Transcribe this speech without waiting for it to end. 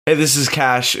Hey, this is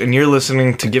Cash, and you're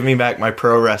listening to Give Me Back My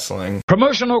Pro Wrestling.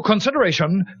 Promotional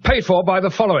consideration paid for by the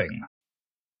following.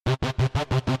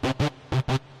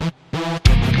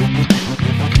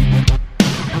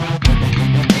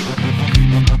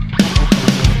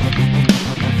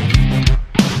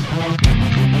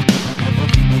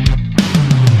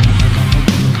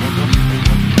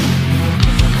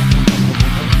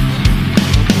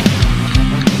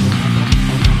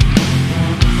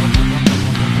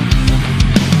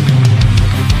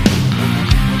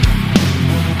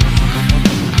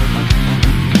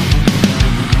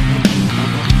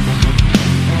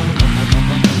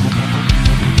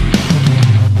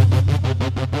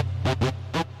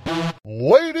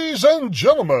 Ladies and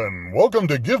gentlemen, welcome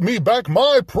to Give Me Back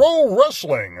My Pro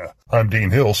Wrestling. I'm Dean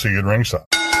Hill, see you at ringside.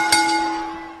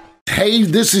 Hey,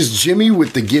 this is Jimmy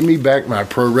with the Give Me Back My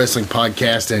Pro Wrestling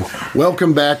podcast, and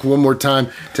welcome back one more time.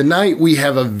 Tonight we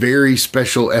have a very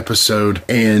special episode,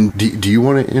 and do you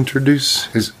want to introduce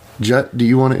Jut? Do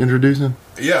you want to introduce him?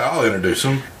 Yeah, I'll introduce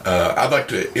him. I'd like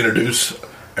to introduce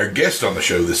our guest on the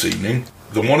show this evening,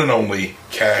 the one and only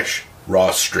Cash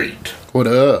Ross Street. What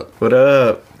up? What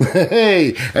up?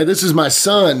 Hey, this is my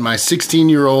son, my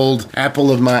 16-year-old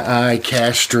apple of my eye,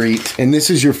 Cash Street. And this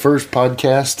is your first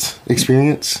podcast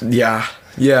experience? Yeah.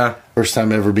 First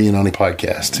time ever being on a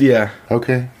podcast? Yeah.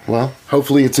 Okay, well,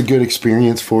 hopefully it's a good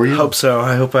experience for you. Hope so.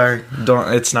 I hope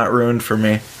it's not ruined for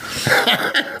me.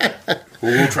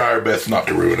 Well, we'll try our best not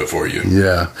to ruin it for you.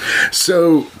 Yeah.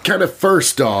 So, kind of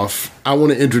first off, I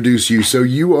want to introduce you. So,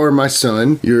 you are my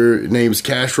son. Your name's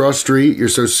Cash Ross Street. Your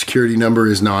social security number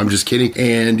is, no, I'm just kidding.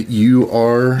 And you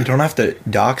are... You don't have to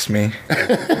dox me.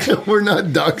 We're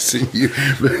not doxing you.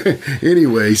 But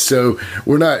anyway, so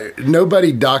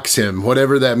nobody dox him,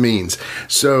 whatever that means.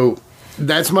 So...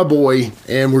 That's my boy,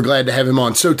 and we're glad to have him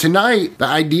on. So tonight, the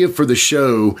idea for the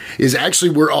show is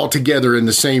actually we're all together in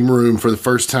the same room for the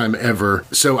first time ever.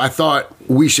 So I thought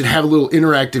we should have a little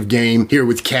interactive game here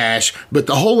with Cash. But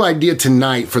the whole idea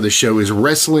tonight for the show is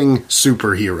wrestling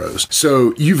superheroes.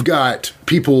 So you've got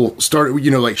people started,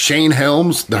 like Shane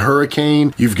Helms, the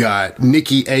Hurricane. You've got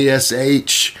Nikki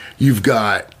ASH. You've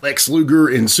got Lex Luger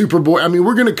and Superboy. I mean,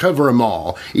 we're going to cover them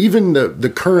all. Even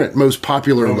the current most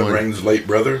popular Roman one. Reigns' late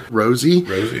brother. Rosie.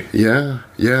 Yeah.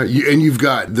 And you've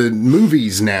got the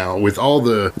movies now with all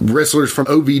the wrestlers from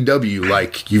OVW.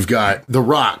 Like, you've got The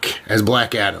Rock as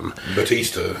Black Adam.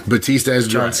 Batista as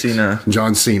John Cena.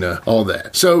 John Cena. All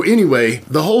that. So anyway,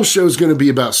 the whole show is going to be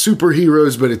about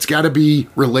superheroes, but it's got to be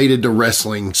related to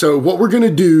wrestling. So what we're going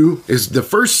to do is the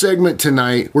first segment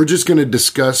tonight, we're just going to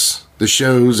discuss the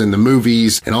shows and the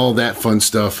movies and all that fun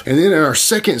stuff. And then in our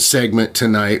second segment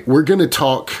tonight, we're going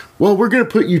to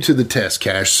put you to the test,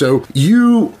 Cash. So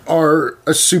you are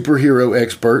a superhero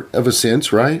expert of a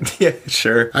sense, right? Yeah,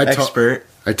 sure. Expert.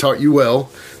 I taught you well,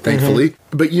 thankfully.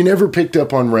 Mm-hmm. But you never picked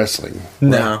up on wrestling.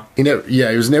 No. Right? He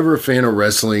was never a fan of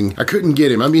wrestling. I couldn't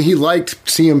get him. I mean, he liked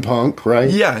CM Punk,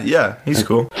 right? Yeah. He's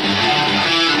cool.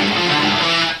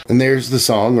 And there's the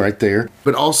song right there.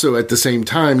 But also at the same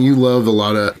time, you love a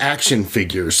lot of action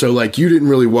figures. So like you didn't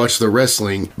really watch the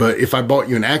wrestling, but if I bought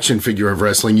you an action figure of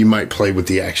wrestling, you might play with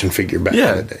the action figure back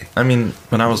in the day. I mean,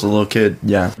 when I was a little kid,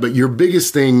 yeah. But your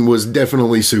biggest thing was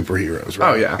definitely superheroes,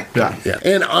 right? Oh, yeah.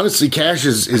 And honestly, Cash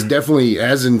is definitely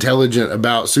as intelligent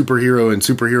about superhero and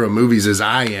superhero movies as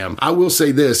I am. I will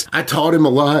say this, I taught him a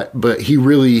lot, but he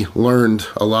really learned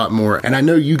a lot more. And I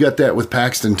know you got that with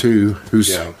Paxton too.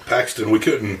 Paxton, we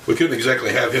couldn't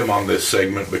exactly have him on this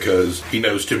segment because he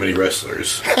knows too many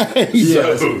wrestlers. So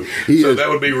that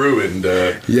would be ruined.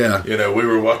 We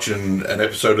were watching an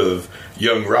episode of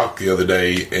Young Rock the other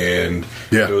day, and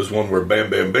there was one where Bam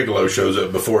Bam Bigelow shows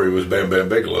up before he was Bam Bam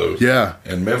Bigelow. Yeah.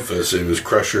 In Memphis, it was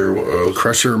Crusher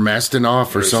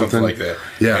Mastinoff or something like that.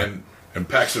 Yeah. And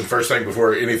Paxton, first thing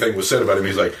before anything was said about him,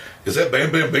 he's like, "Is that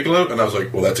Bam Bam Bigelow?" And I was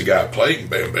like, "Well, that's a guy playing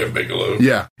Bam Bam Bigelow."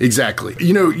 Yeah, exactly.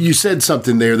 You said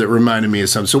something there that reminded me of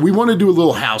something. So we want to do a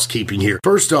little housekeeping here.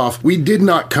 First off, we did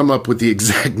not come up with the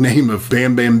exact name of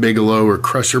Bam Bam Bigelow or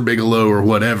Crusher Bigelow or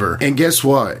whatever. And guess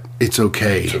what? It's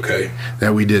okay. It's okay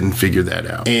that we didn't figure that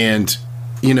out. And,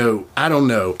 I don't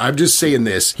know. I'm just saying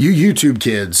this. You YouTube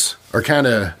kids are kind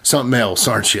of something else,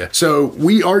 aren't you? So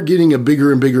we are getting a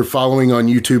bigger and bigger following on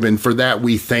YouTube, and for that,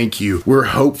 we thank you. We're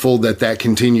hopeful that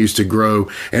continues to grow,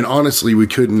 and honestly, we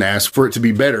couldn't ask for it to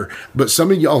be better. But some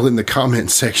of y'all in the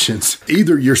comment sections,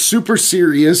 either you're super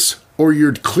serious or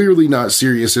you're clearly not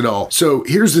serious at all. So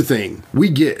here's the thing. We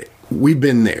get it. We've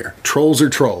been there. Trolls are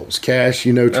trolls. Cash,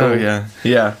 trolls. Oh, yeah.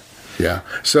 Yeah. Yeah.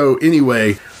 So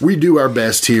anyway, we do our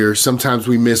best here. Sometimes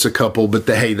we miss a couple, but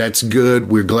hey, that's good.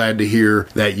 We're glad to hear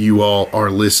that you all are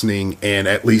listening and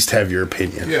at least have your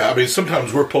opinion. Yeah, I mean,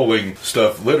 sometimes we're pulling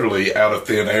stuff literally out of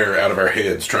thin air, out of our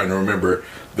heads, trying to remember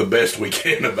the best we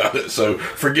can about it. So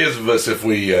forgive us if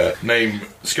we name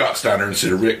Scott Steiner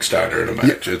instead of Rick Steiner in a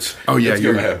match. It's going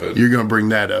to happen. You're going to bring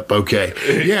that up. Okay.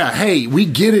 Yeah, hey, we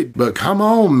get it, but come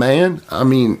on, man. I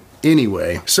mean,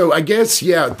 anyway, so I guess,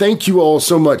 thank you all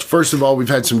so much. First of all, we've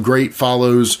had some great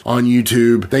follows on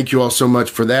YouTube. Thank you all so much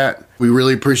for that. We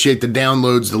really appreciate the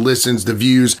downloads, the listens, the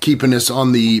views, keeping us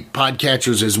on the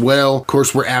podcatchers as well. Of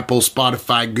course, we're Apple,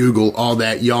 Spotify, Google, all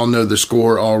that. Y'all know the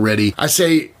score already. I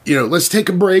say, let's take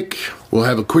a break. We'll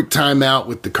have a quick timeout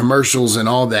with the commercials and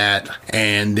all that,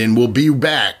 and then we'll be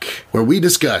back where we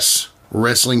discuss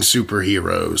wrestling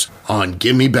superheroes on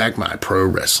Give Me Back My Pro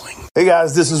Wrestling. Hey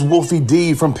guys, this is Wolfie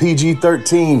D from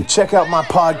PG-13. Check out my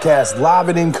podcast, Live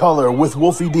and in Color with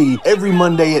Wolfie D, every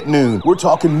Monday at noon. We're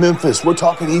talking Memphis, we're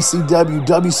talking ECW,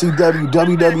 WCW,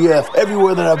 WWF,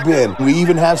 everywhere that I've been. We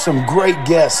even have some great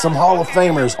guests, some Hall of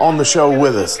Famers on the show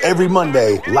with us. Every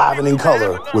Monday, Live and in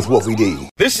Color with Wolfie D.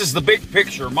 This is The Big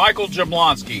Picture, Michael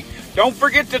Jablonski. Don't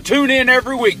forget to tune in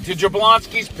every week to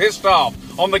Jablonski's Pissed Off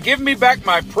on the Give Me Back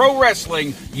My Pro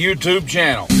Wrestling YouTube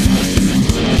channel.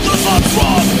 The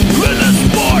Hotspot in the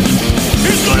sport,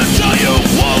 he's gonna tell you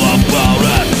all about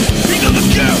it. He doesn't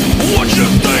care what you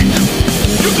think,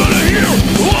 you're gonna hear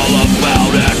all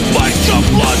about it. Mike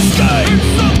Jablonski, he's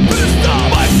so pissed off.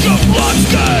 Mike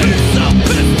Jablonski, he's so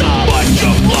pissed off. Mike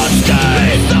Jablonski,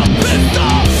 he's so pissed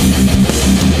off.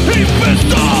 He's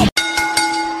pissed off.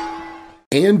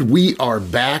 And we are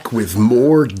back with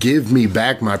more Give Me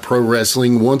Back My Pro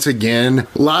Wrestling once again,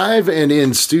 live and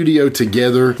in studio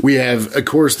together. We have, of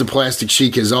course, the Plastic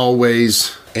Sheik as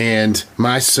always, and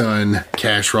my son,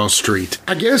 Cash Raw Street.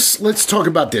 I guess let's talk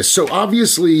about this. So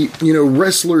obviously,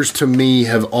 wrestlers to me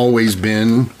have always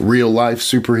been real life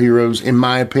superheroes, in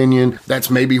my opinion. That's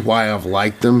maybe why I've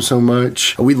liked them so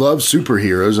much. We love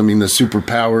superheroes. I mean, the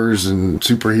superpowers and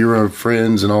superhero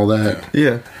friends and all that.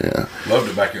 Yeah. Loved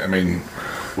it back. I mean,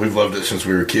 we've loved it since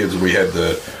we were kids. We had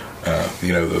the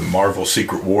Marvel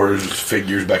Secret Wars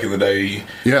figures back in the day.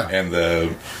 Yeah. And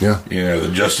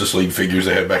the Justice League figures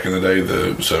they had back in the day.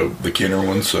 The Kenner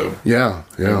ones. So yeah.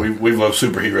 We've loved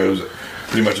superheroes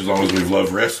pretty much as long as we've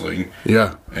loved wrestling.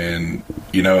 Yeah. And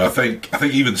I think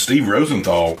even Steve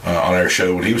Rosenthal on our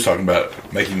show, when he was talking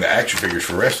about making the action figures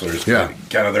for wrestlers,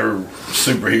 kind of their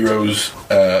superheroes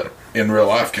in real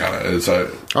life, kind of. It's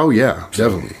oh yeah,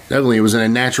 definitely. It was a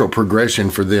natural progression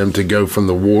for them to go from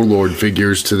the Warlord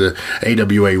figures to the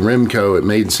AWA Remco. It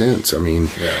made sense. I mean,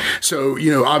 so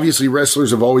obviously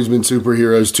wrestlers have always been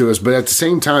superheroes to us, but at the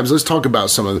same time, let's talk about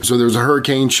some of them. So there was a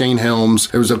Hurricane, Shane Helms.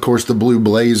 There was, of course, the Blue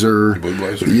Blazer.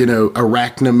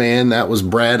 Arachnaman. That was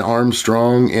Brad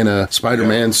Armstrong in a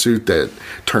Spider-Man suit that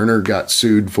Turner got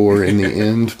sued for in the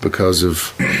end because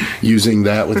of using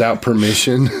that without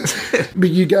permission.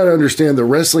 But you got to understand, the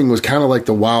wrestling was kind of like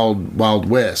the Wild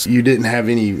West. You didn't have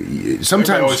any. Sometimes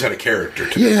everybody always had a character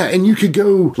too. Yeah, and you could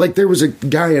go like there was a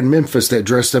guy in Memphis that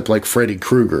dressed up like Freddy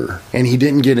Krueger, and he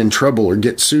didn't get in trouble or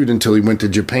get sued until he went to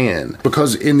Japan,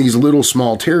 because in these little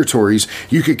small territories,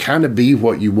 you could kind of be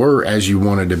what you were as you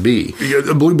wanted to be.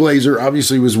 The Blue Blazer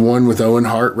obviously was one with Owen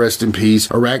Hart, rest in peace.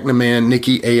 Arachnaman,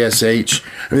 Nikki ASH. I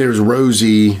mean, there was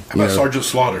Rosie. How about Sergeant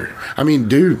Slaughter? I mean,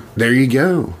 dude, there you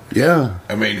go. Yeah.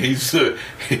 I mean, he's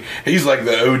like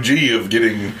the OG of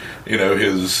getting,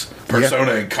 his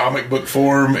persona in comic book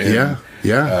form. And,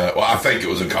 well, I think it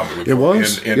was in comic book form. It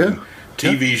was? In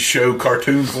TV show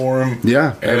cartoon form.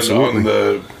 Yeah, and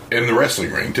absolutely. In the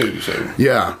wrestling ring too. So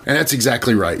yeah, and that's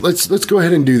exactly right. Let's go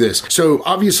ahead and do this. So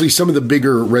obviously some of the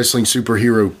bigger wrestling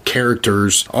superhero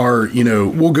characters are,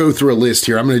 we'll go through a list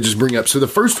here. I'm going to just bring up. So the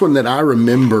first one that I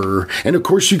remember, and of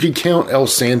course you could count El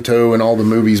Santo and all the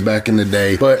movies back in the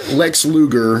day, but Lex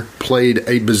Luger played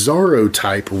a Bizarro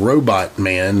type robot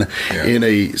man in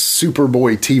a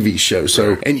Superboy TV show.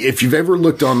 So, and if you've ever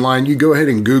looked online, you go ahead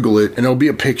and Google it and there'll be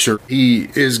a picture. He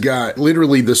has got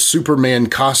literally the Superman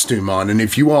costume on. And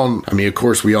if you all, I mean, of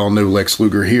course, we all know Lex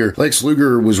Luger here. Lex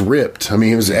Luger was ripped. I mean,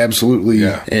 he was absolutely,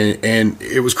 and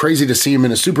it was crazy to see him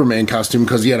in a Superman costume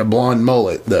because he had a blonde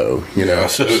mullet, though.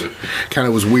 So kind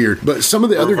of was weird. But some of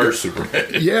the other guys, Superman.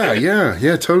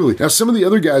 yeah, totally. Now, some of the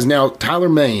other guys. Now, Tyler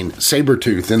Mane,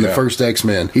 Sabretooth in the first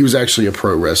X-Men. He was actually a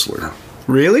pro wrestler.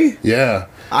 Really? Yeah.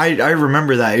 I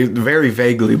remember that very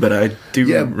vaguely, but I do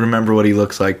remember what he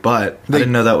looks like, but I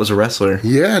didn't know that was a wrestler.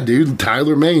 Yeah, dude.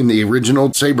 Tyler Mane, the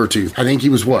original Sabretooth. I think he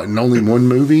was, in only one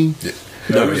movie? Yeah.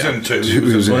 No, he was in two. He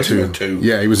was in two.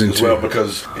 Yeah, he was in as two. Well,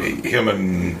 because him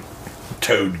and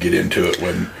Toad get into it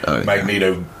when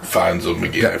Magneto finds them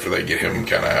again after they get him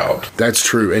kind of out. That's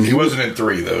true. And he wasn't in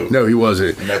 3, though. No, he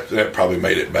wasn't. And that probably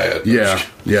made it bad. Yeah.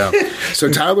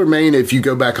 So Tyler Mane, if you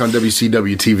go back on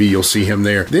WCW TV, you'll see him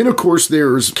there. Then, of course,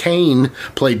 there's Kane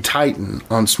played Titan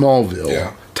on Smallville.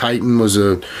 Yeah. Titan was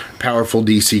a powerful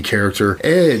DC character.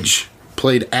 Edge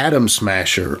played Atom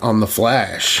Smasher on The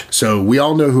Flash. So we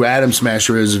all know who Atom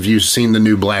Smasher is if you've seen the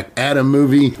new Black Adam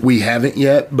movie. We haven't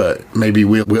yet, but maybe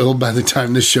we will by the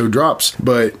time this show drops.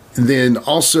 But then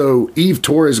also Eve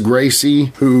Torres Gracie,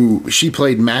 who she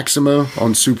played Maxima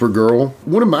on Supergirl.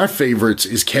 One of my favorites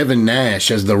is Kevin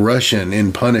Nash as the Russian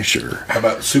in Punisher. How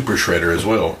about Super Shredder as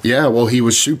well? Yeah, well, he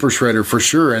was Super Shredder for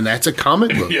sure, and that's a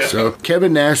comic book. Yeah. So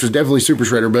Kevin Nash was definitely Super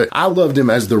Shredder, but I loved him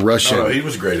as the Russian. No, he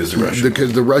was great as the Russian.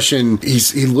 Because the Russian,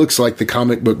 he looks like the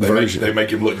comic book version. They make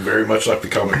him look very much like the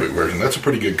comic book version. That's a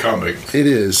pretty good comic. It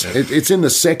is. Yeah. It's in the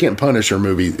second Punisher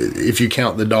movie, if you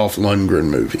count the Dolph Lundgren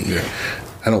movie. Yeah.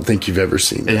 I don't think you've ever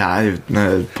seen it. Yeah,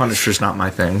 Punisher's not my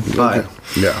thing. But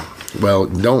yeah. Well,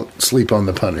 don't sleep on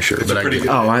the Punisher. It's a pretty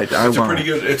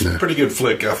good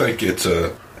flick. I think it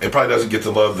probably doesn't get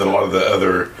the love that a lot of the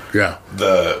other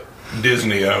the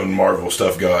Disney-owned Marvel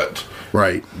stuff got.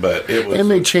 Right. But it was...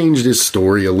 And they changed his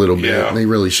story a little bit. Yeah. They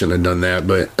really shouldn't have done that.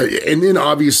 But and then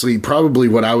obviously probably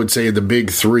what I would say the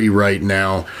big 3 right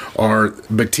now are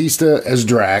Batista as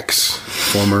Drax,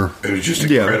 former... It was just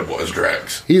incredible as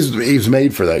Drax. He's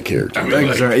made for that character. I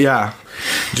mean,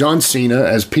 John Cena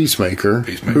as Peacemaker.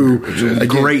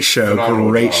 Great show,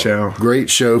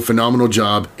 phenomenal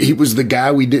job. He was the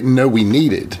guy we didn't know we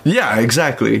needed. Yeah,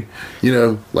 exactly. You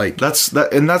know, like that's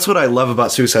what I love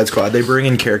about Suicide Squad. They bring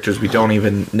in characters we don't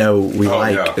even know we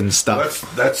like and stuff.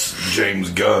 Well, that's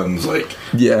James Gunn's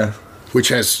which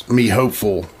has me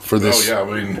hopeful for this. Oh yeah, I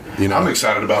mean, I'm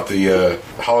excited about the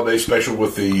holiday special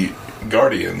with the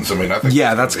Guardians. I mean, I think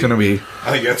that's going to be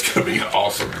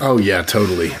awesome. Oh yeah,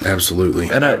 totally, absolutely.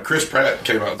 And Chris Pratt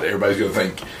came out. Everybody's going to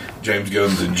think James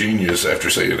Gunn's a genius after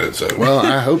seeing it. So well,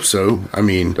 I hope so. I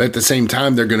mean, at the same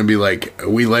time, they're going to be like,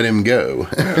 we let him go.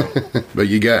 Yeah. But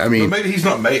but maybe he's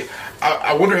not made.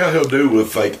 I wonder how he'll do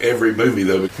with like every movie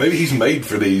though. Maybe he's made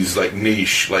for these like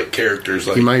niche like characters.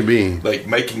 Like he might be like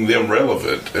making them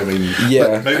relevant. I mean,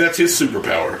 maybe that's his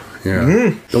superpower. Yeah.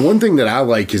 Mm-hmm. The one thing that I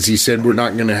like is he said we're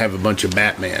not going to have a bunch of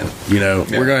Batman. You know,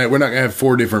 we're not going to have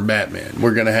 4 different Batman.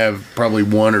 We're going to have probably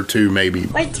 1 or 2 maybe.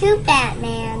 Or 2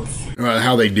 Batmans.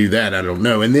 How they do that, I don't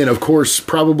know. And then, of course,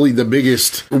 probably the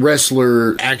biggest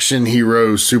wrestler, action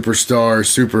hero,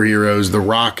 superheroes, The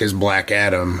Rock as Black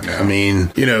Adam. Yeah. I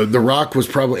mean, you know, The Rock was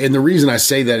probably, and the reason I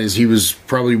say that is he was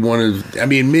probably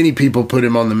many people put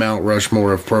him on the Mount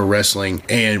Rushmore of pro wrestling.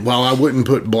 And while I wouldn't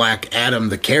put Black Adam,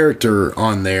 the character,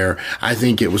 on there, I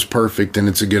think it was perfect and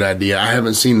it's a good idea. I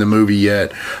haven't seen the movie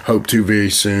yet. Hope to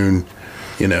very soon.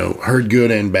 You know, heard good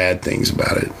and bad things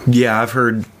about it. Yeah, I've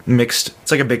heard mixed.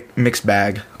 It's like a big mixed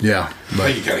bag. Yeah. I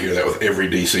think you kind of hear that with every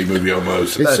DC movie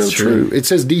almost. It's so true. It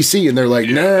says DC, and they're like,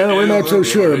 no, we're not so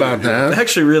sure about that.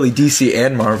 Actually, really, DC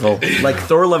and Marvel. Like,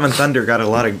 Thor Love and Thunder got a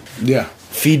lot of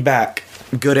feedback,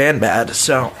 good and bad.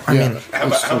 So, I mean...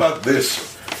 How about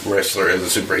this wrestler as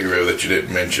a superhero that you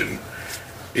didn't mention?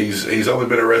 He's only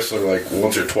been a wrestler like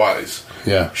once or twice.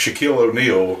 Yeah. Shaquille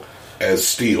O'Neal as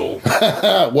Steel.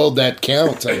 Well, that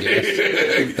counts, I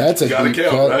guess. That's a deep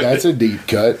cut. Right? That's a deep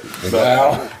cut.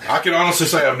 Wow. I can honestly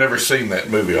say I've never seen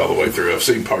that movie all the way through. I've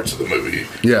seen parts of the movie.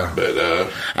 Yeah. But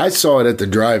I saw it at the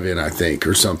drive-in, I think,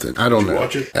 or something. I don't know.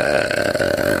 Watch it?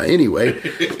 Anyway.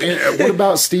 And what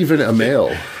about Stephen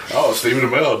Amell? Oh, Stephen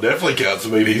Amell definitely counts. I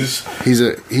mean, he's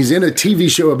in a TV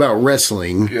show about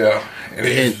wrestling. Yeah. And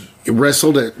he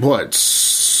wrestled at what?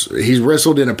 He's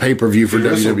wrestled in a pay-per-view for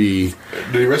WWE.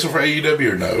 Did he wrestle for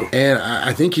AEW or no? And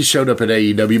I think he showed up at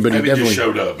AEW, but he definitely just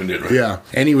showed up and did right. Yeah,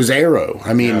 and he was Arrow.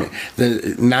 I mean,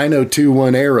 the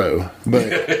 9021 Arrow,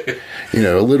 but you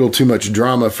know, a little too much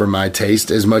drama for my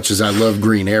taste. As much as I love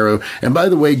Green Arrow, and by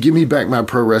the way, give me back my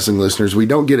pro wrestling listeners. We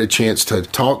don't get a chance to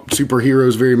talk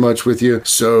superheroes very much with you,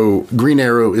 so Green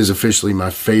Arrow is officially my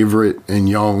favorite, and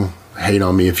y'all hate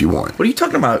on me if you want. What are you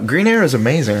talking about? Green Arrow is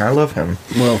amazing. I love him.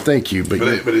 Well, thank you. But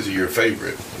is he your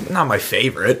favorite? Not my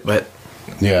favorite, but...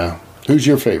 Yeah. Who's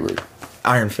your favorite?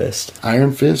 Iron Fist.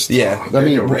 Iron Fist? Yeah. I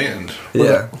mean, Rand.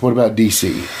 What about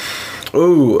DC?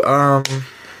 Ooh,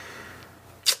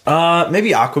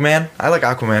 maybe Aquaman. I like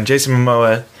Aquaman. Jason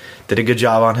Momoa did a good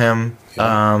job on him.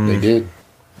 Yeah, they did.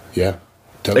 Yeah.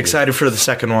 Totally. Excited for the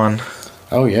second one.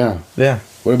 Oh, yeah. Yeah.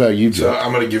 What about you, Joe? So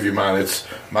I'm going to give you mine.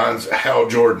 Mine's Hal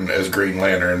Jordan as Green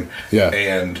Lantern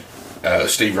and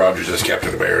Steve Rogers as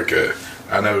Captain America.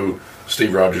 I know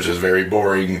Steve Rogers is very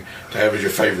boring to have as your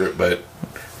favorite, but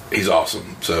he's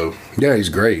awesome. So yeah, he's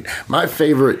great. My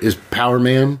favorite is Power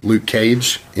Man, Luke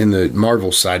Cage, in the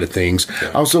Marvel side of things. Yeah.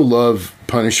 I also love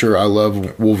Punisher. I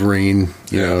love Wolverine.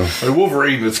 You know,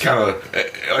 Wolverine is kind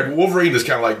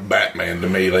of like Batman to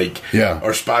me, like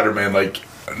or Spider-Man. Like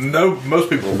most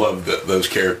people love those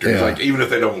characters. Yeah. Like even if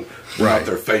they don't. Not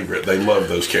their favorite. They love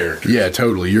those characters. Yeah,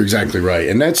 totally. You're exactly right.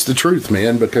 And that's the truth,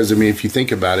 man, because, I mean, if you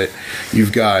think about it,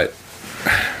 you've got...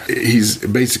 He's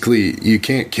basically... You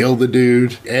can't kill the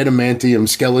dude. Adamantium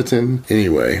skeleton.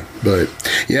 Anyway, but,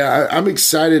 yeah, I'm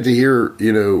excited to hear,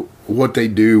 you know, what they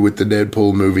do with the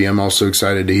Deadpool movie. I'm also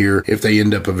excited to hear if they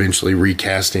end up eventually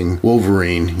recasting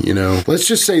Wolverine, you know. Let's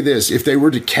just say this. If they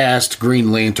were to cast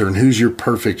Green Lantern, who's your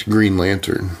perfect Green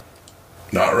Lantern?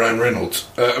 Not Ryan Reynolds.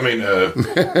 I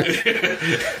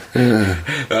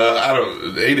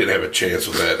don't. He didn't have a chance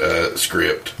with that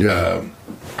script. Yeah.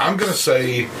 I'm gonna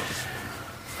say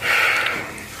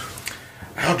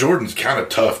Hal Jordan's kind of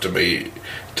tough to me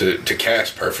to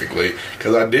cast perfectly,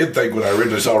 because I did think when I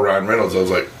originally saw Ryan Reynolds, I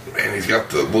was like, man, he's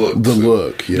got the look. The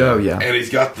look. Yeah. Oh yeah. And he's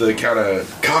got the kind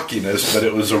of cockiness, but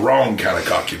it was the wrong kind of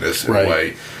cockiness in a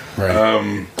way.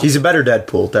 Right. He's a better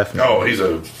Deadpool, definitely. Oh, he's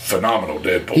a phenomenal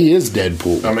Deadpool. He is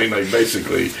Deadpool. I mean, like,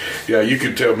 basically, yeah, you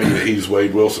could tell me that he's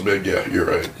Wade Wilson, but yeah, you're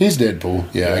right. He's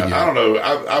Deadpool. Yeah. I don't know.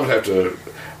 I would have to.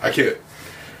 I can't.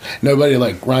 Nobody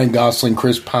like Ryan Gosling,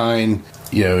 Chris Pine,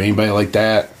 you know, anybody like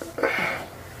that.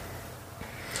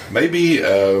 Maybe.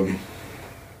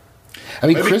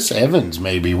 Chris Evans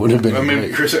maybe would have been. I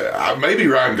mean, great. Maybe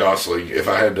Ryan Gosling. If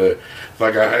I had to,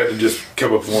 I had to just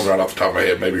come up with one right off the top of my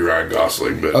head, maybe Ryan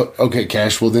Gosling. But okay,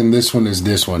 Cash. Well, then this one is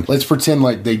this one. Let's pretend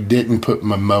like they didn't put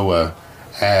Momoa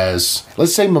as.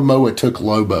 Let's say Momoa took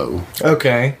Lobo.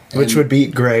 Okay, which would be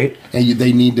great. And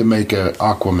they need to make a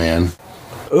Aquaman.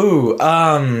 Ooh,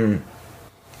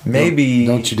 maybe.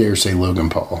 Don't you dare say Logan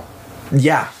Paul.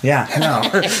 Yeah, no.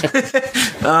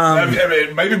 I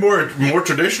mean, maybe more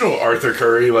traditional Arthur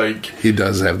Curry. Like, he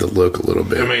does have the look a little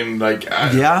bit. I mean, like,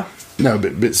 yeah. No,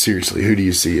 but seriously, who do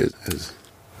you see as?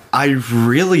 I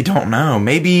really don't know.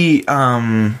 Maybe,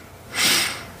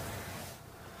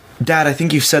 Dad, I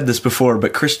think you've said this before,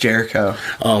 but Chris Jericho.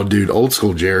 Oh, dude, old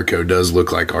school Jericho does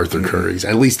look like Arthur Curry's,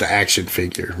 at least the action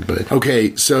figure. But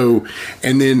okay, so,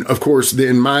 and then of course,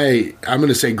 I'm going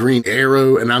to say Green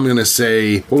Arrow, and I'm going to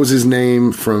say, what was his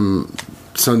name from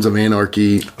Sons of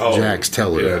Anarchy? Jax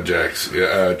Teller. Yeah, Jax.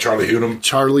 Yeah, Charlie Hunnam.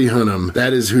 Charlie Hunnam.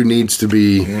 That is who needs to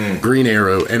be Green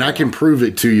Arrow, and I can prove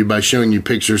it to you by showing you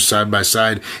pictures side by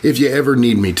side if you ever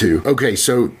need me to. Okay,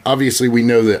 so obviously we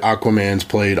know that Aquaman's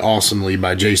played awesomely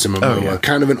by Jason Momoa. Oh, yeah.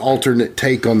 Kind of an alternate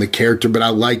take on the character, but I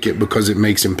like it because it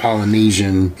makes him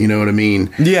Polynesian, you know what I mean?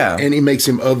 Yeah. And he makes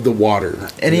him of the water.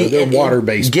 And they're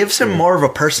water-based. Gives him more of a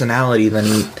personality than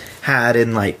he had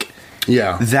in, like,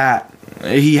 that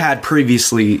he had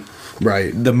previously.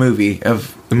 Right. The movie.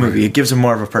 It gives him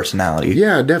more of a personality.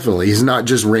 Yeah, definitely. He's not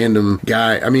just random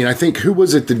guy. I mean, I think, who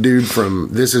was it, the dude from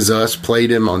This Is Us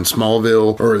played him on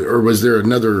Smallville? Or was there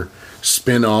another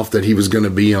spin-off that he was going to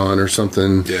be on or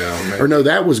something? Yeah. Maybe. Or no,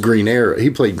 that was Green Arrow.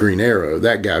 He played Green Arrow.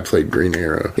 That guy played Green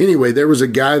Arrow. Anyway, there was a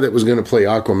guy that was going to play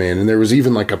Aquaman, and there was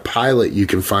even like a pilot you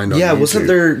can find on YouTube. Wasn't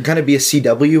there going to be a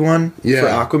CW one for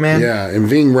Aquaman? Yeah, and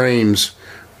Ving Rhames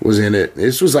was in it.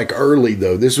 This was like early,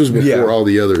 though. This was before all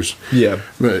the others. Yeah.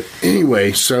 But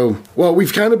anyway,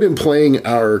 we've kind of been playing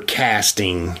our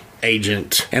casting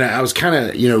agent, and I was kind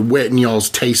of, wetting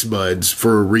y'all's taste buds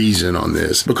for a reason on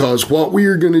this, because what we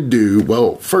are going to do,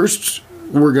 first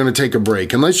we're going to take a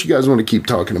break, unless you guys want to keep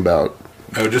talking about.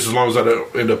 Just as long as I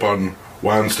don't end up on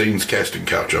Weinstein's casting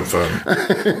couch, I'm fine.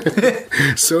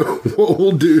 So what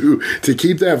we'll do to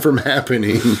keep that from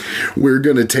happening, we're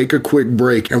going to take a quick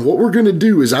break. And what we're going to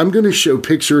do is I'm going to show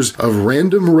pictures of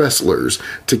random wrestlers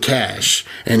to Cash.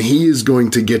 And he is going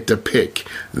to get to pick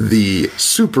the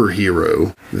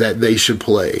superhero that they should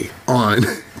play on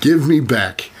Give Me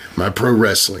Back My Pro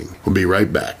Wrestling. We'll be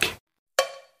right back.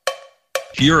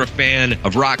 If you're a fan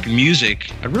of rock and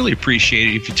music, I'd really appreciate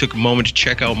it if you took a moment to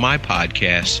check out my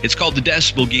podcast. It's called the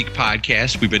Decibel Geek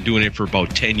Podcast. We've been doing it for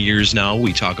about 10 years now.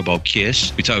 We talk about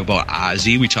Kiss. We talk about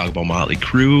Ozzy. We talk about Motley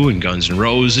Crue and Guns N'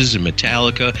 Roses and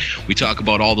Metallica. We talk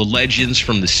about all the legends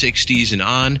from the 60s and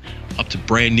on, up to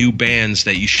brand new bands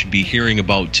that you should be hearing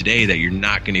about today that you're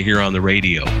not going to hear on the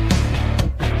radio.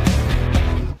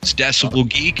 It's Decibel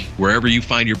Geek. Wherever you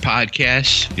find your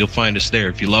podcasts, you'll find us there.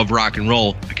 If you love rock and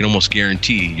roll, I can almost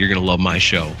guarantee you're going to love my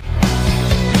show.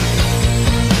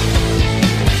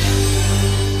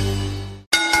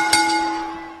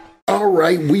 All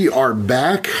right, we are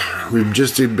back. we've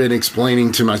just been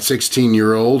explaining to my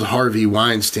 16-year-old Harvey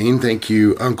Weinstein. Thank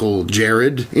you, Uncle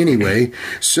Jared. Anyway,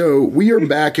 so we are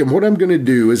back, and what I'm going to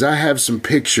do is I have some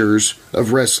pictures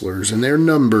of wrestlers, and they're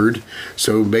numbered,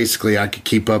 so basically I could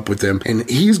keep up with them. And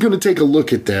he's going to take a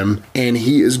look at them, and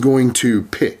he is going to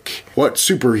pick what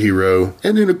superhero,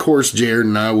 and then of course Jared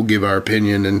and I will give our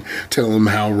opinion and tell him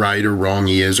how right or wrong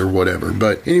he is or whatever.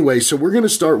 But anyway, so we're going to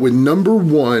start with number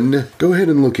 1. Go ahead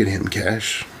and look at him,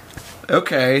 Cash.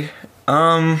 Okay.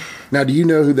 Now, do you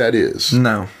know who that is?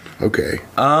 No. Okay.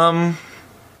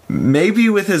 Maybe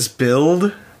with his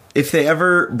build, if they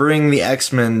ever bring the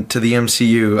X-Men to the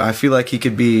MCU, I feel like he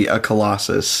could be a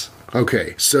Colossus.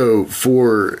 Okay, so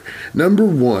for number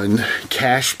 1,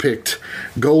 Cash picked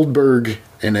Goldberg,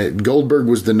 and Goldberg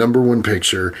was the number 1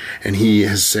 picture, and he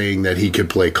is saying that he could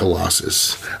play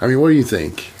Colossus. I mean, what do you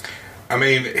think? I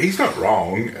mean, he's not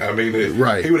wrong. I mean,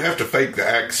 right. He would have to fake the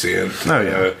accent. Oh,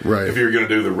 yeah. Right. If you were going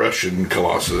to do the Russian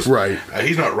Colossus. Right.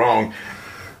 He's not wrong.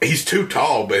 He's too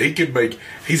tall, but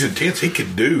he's intense. He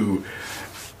could do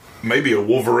maybe a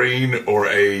Wolverine or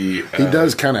a... he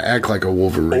does kind of act like a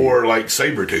Wolverine. Or like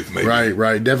Sabretooth, maybe.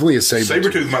 Right. Definitely a Sabretooth.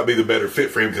 Sabretooth might be the better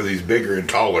fit for him because he's bigger and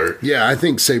taller. Yeah, I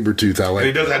think Sabretooth I like. And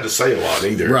he doesn't have to say a lot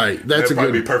either. Right. That might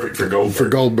be perfect for Goldberg. For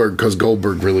Goldberg, because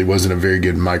Goldberg really wasn't a very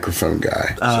good microphone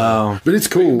guy. Oh. But it's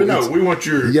cool. But no, we want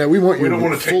your... Yeah, we want your don't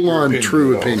want to full-on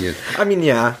true opinion. I mean,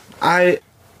 yeah.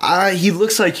 He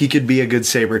looks like he could be a good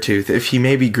Sabretooth if he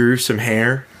maybe grew some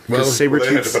hair. Well, they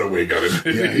had to put a wig on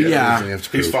him. Yeah.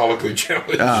 He's follically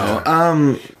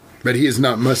challenged. But he is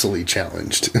not muscly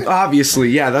challenged. Obviously,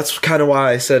 yeah. That's kind of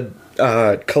why I said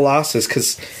Colossus,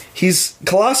 because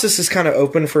Colossus is kind of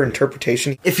open for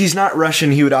interpretation. If he's not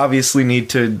Russian, he would obviously need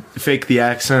to fake the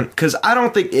accent, because I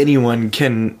don't think anyone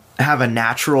can have a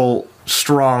natural,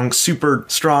 super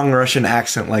strong Russian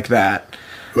accent like that.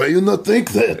 Well, you not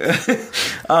think that.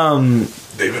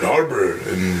 David Harbour.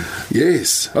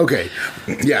 Yes. Okay.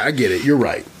 Yeah, I get it. You're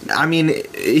right. I mean,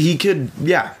 he could,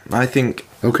 yeah, I think.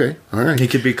 Okay. All right. He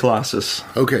could be Colossus.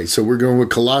 Okay, so we're going with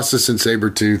Colossus and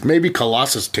Sabretooth. Maybe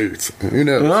Colossus Tooth. Who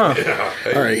knows? Oh. Yeah.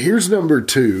 All right, here's number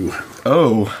 2.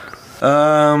 Oh.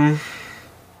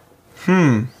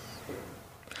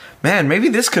 Man, maybe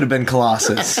this could have been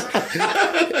Colossus.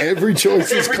 Every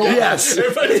choice is Colossus. Yes.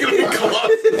 Everybody's going to be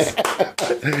Colossus.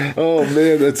 Oh,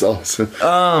 man, that's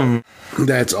awesome.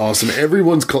 That's awesome.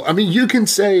 Everyone's... I mean, you can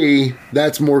say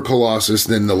that's more Colossus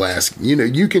than the last... You know,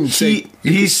 you can say...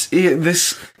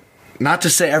 This... Not to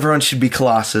say everyone should be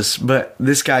Colossus, but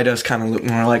this guy does kind of look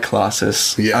more like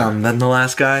Colossus than the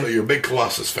last guy. So you're a big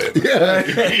Colossus fan. Yeah.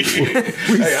 Hey,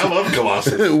 I love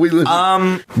Colossus.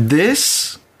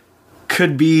 This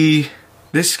could be...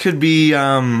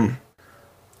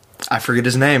 I forget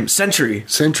his name. Sentry.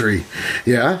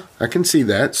 Yeah, I can see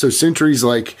that. So Sentry's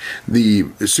like the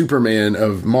Superman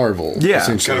of Marvel. Yeah.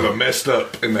 Kind of a messed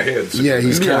up in the head. Superman. Yeah,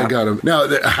 he's kind of got him. Now,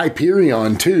 the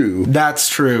Hyperion, too. That's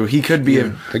true. He could be a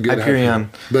good Hyperion.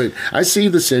 But I see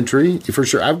the Sentry, for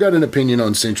sure. I've got an opinion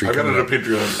on Sentry. I've got an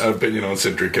opinion on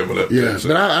Sentry coming up. Yeah,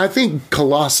 but I think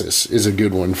Colossus is a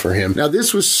good one for him. Now,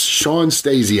 this was Sean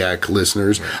Stasiak,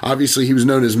 listeners. Obviously, he was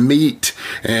known as Meat,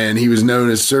 and he was known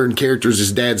as certain characters.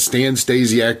 His dad, Stan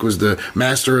Stasiak, was the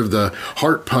master of the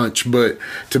heart punch. But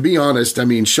to be honest, I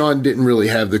mean, Sean didn't really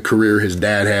have the career his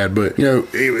dad had. But, you know,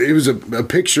 it was a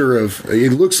picture of,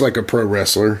 it looks like a pro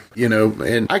wrestler, you know,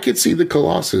 and I could see the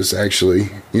Colossus, actually,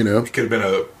 you know. It could have been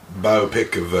a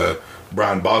biopic of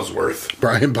Brian Bosworth.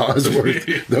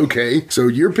 Okay, so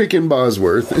you're picking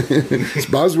Bosworth.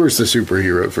 Bosworth's a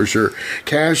superhero for sure.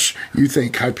 Cash, you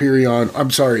think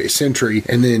Sentry,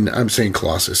 and then I'm saying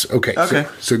Colossus. Okay.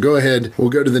 So go ahead. We'll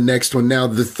go to the next one. Now,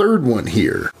 the third one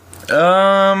here.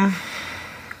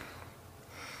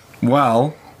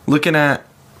 Well, looking at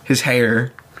his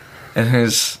hair and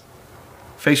his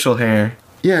facial hair.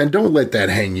 Yeah, and don't let that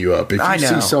hang you up. If you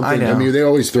see something, I mean, they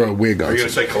always throw a wig on. Are you going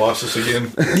to say Colossus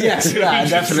again? Yes, yeah,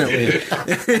 definitely.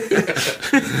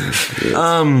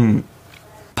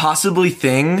 Possibly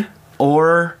Thing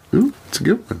or... Ooh, it's a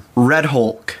good one. Red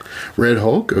Hulk. Red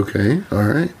Hulk, okay. All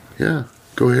right. Yeah.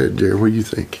 Go ahead, Jared. What do you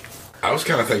think? I was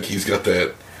kind of think he's got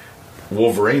that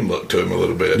Wolverine look to him a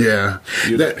little bit. Yeah.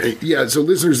 So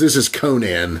listeners, this is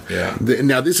Conan. Yeah.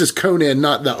 Now, this is Conan,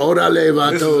 not the Orale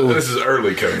Vato. This is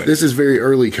early Conan. This is very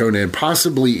early Conan,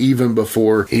 possibly even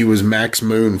before he was Max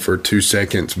Moon for 2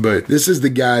 seconds. But this is the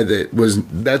guy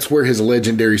that's where his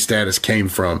legendary status came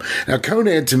from. Now,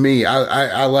 Conan, to me,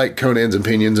 I like Conan's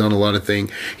opinions on a lot of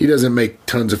things. He doesn't make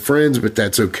tons of friends, but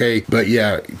that's okay. But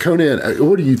yeah, Conan,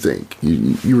 what do you think?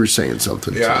 You were saying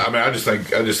something. Yeah, I mean, I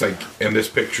just think in this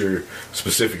picture,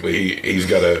 specifically,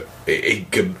 he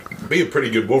could be a pretty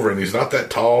good Wolverine. He's not that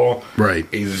tall. Right.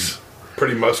 He's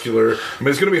pretty muscular. I mean,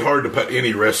 it's going to be hard to put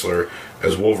any wrestler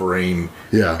as Wolverine.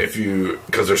 Yeah.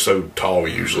 Because they're so tall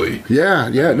usually. Yeah,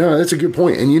 no, that's a good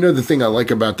point. And the thing I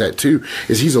like about that too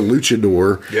is he's a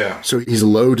luchador. Yeah. So he's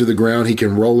low to the ground. He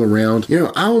can roll around.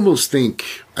 I almost think,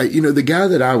 the guy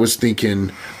that I was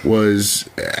thinking was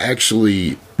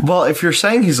actually. Well, if you're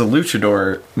saying he's a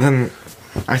luchador, then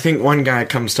I think one guy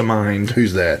comes to mind.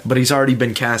 Who's that? But he's already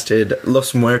been casted.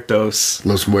 Los Muertos.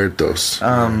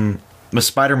 The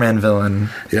Spider-Man villain.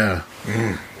 Yeah.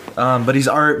 But he's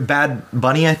Bad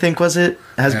Bunny, I think, was it?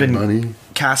 Been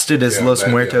casted as Los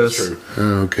Muertos. Yeah,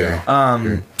 oh, okay.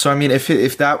 So I mean,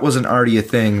 if that wasn't already a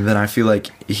thing, then I feel like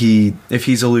if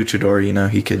he's a luchador,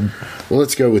 he could. Well,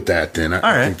 let's go with that then.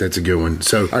 I think that's a good one.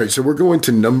 So, all right, so we're going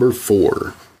to number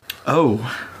 4.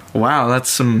 Oh, wow, that's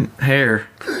some hair.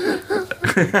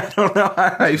 I don't know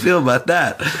how I feel about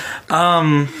that.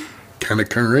 Kind of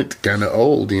current, kind of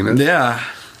old, Yeah.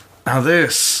 Now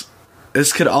this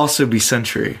could also be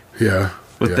Sentry. Yeah.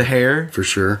 With the hair. For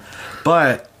sure.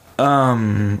 But,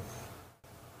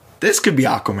 this could be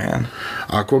Aquaman.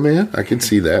 Aquaman? I can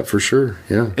see that for sure,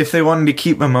 yeah. If they wanted to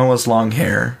keep Momoa's long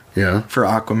hair. Yeah. For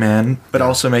Aquaman, but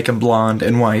also make him blonde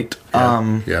and white.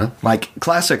 Like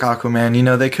classic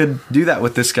Aquaman, they could do that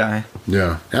with this guy.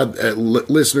 Yeah. Now,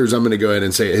 listeners, I'm going to go ahead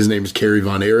and say his name is Kerry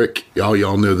Von Erich.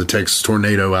 Y'all know the Texas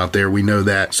Tornado out there. We know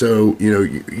that. So,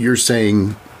 you're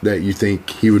saying that you think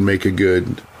he would make a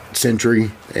good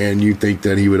Sentry, and you think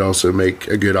that he would also make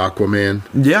a good Aquaman?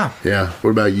 Yeah. Yeah.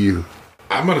 What about you?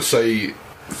 I'm going to say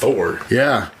Thor.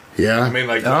 Yeah. I mean,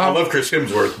 I love Chris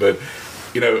Hemsworth, but,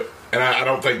 and I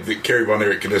don't think that Kerry Von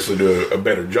Erich can necessarily do a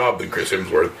better job than Chris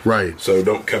Hemsworth. Right. So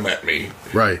don't come at me.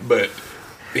 Right. But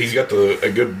he's got a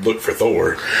good look for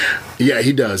Thor. Yeah,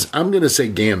 he does. I'm going to say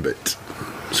Gambit.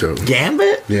 So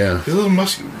Gambit? Yeah. He's a little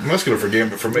muscular for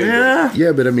Gambit for me.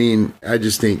 Yeah, but I mean, I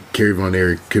just think Kerry Von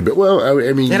Erich could be. Well,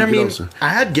 I mean, I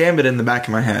had Gambit in the back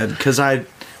of my head because I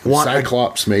want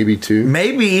Cyclops maybe too.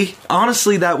 Maybe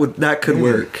honestly, that could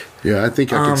work. Yeah, I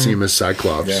think I could see him as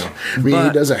Cyclops. Yeah. I mean,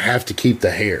 he doesn't have to keep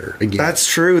the hair. Again. That's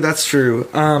true.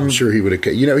 I'm sure he would have.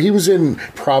 He was in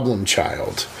Problem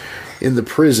Child in the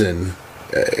prison.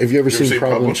 Have you ever seen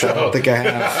Problem Child? I don't think I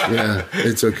have. Yeah,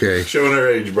 it's okay. Showing our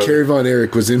age, brother. Kerry Von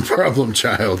Erich was in Problem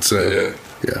Child, so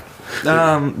yeah.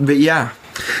 But yeah.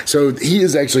 So he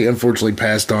is actually unfortunately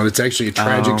passed on. It's actually a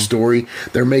tragic story.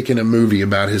 They're making a movie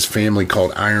about his family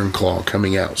called Iron Claw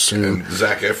coming out soon. And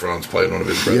Zac Efron's playing one of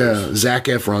his brothers. Yeah, Zac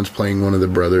Efron's playing one of the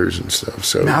brothers and stuff.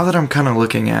 So now that I'm kind of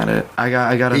looking at it, I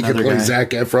got another guy. He could play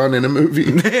Zac Efron in a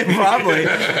movie. Probably.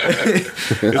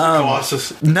 Is it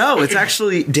Colossus? No, it's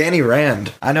actually Danny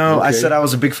Rand. I know I said I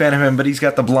was a big fan of him, but he's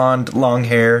got the blonde, long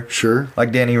hair. Sure.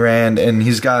 Like Danny Rand, and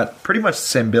he's got pretty much the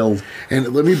same build. And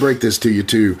let me break this to you,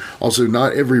 too. Also,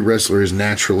 not every wrestler is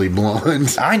naturally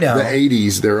blonde. I know. The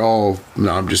 80s, they're all...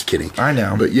 No, I'm just kidding. I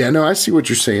know. But yeah, no, I see what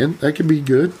you're saying. That could be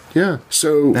good. Yeah.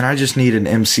 So... And I just need an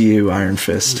MCU Iron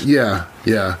Fist. Yeah.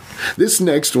 This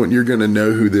next one, you're going to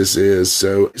know who this is.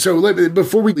 So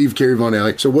before we leave Kerry Von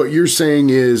Erich, so what you're saying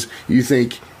is you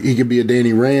think he could be a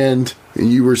Danny Rand... And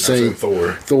you were saying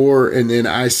Thor, and then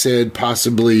I said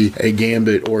possibly a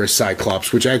Gambit or a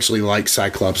Cyclops, which I actually like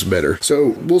Cyclops better. So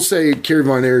we'll say Kerry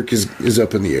Von Erich is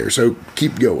up in the air. So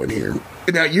keep going here.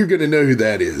 Now you're going to know who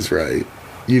that is, right?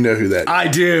 You know who that is. I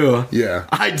do. Yeah.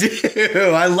 I do.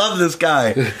 I love this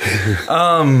guy.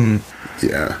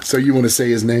 Yeah. So you want to say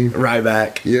his name?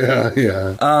 Ryback. Yeah.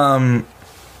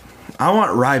 I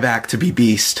want Ryback to be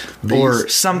Beast. Or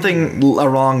something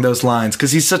along those lines,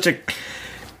 because he's such a...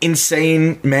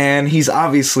 insane man. He's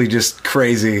obviously just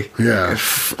crazy. Yeah.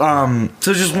 So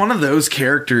just one of those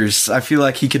characters I feel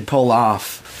like he could pull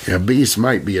off. Yeah, Beast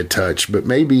might be a touch, but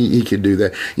maybe he could do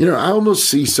that. I almost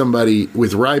see somebody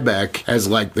with Ryback as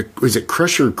like is it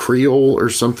Crusher Creole or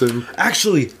something?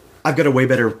 Actually, I've got a way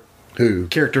better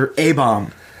character,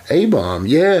 A-Bomb. A-Bomb,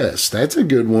 yes, that's a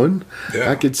good one.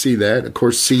 Yeah. I could see that. Of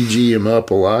course, CG him up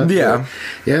a lot. Yeah.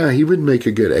 Yeah, he would make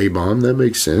a good A-Bomb. That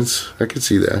makes sense. I could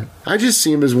see that. I just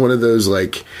see him as one of those,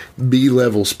 like,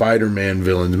 B-level Spider-Man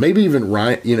villains. Maybe even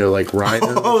Rhino.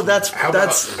 Oh, how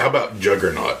about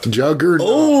Juggernaut?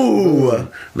 Oh!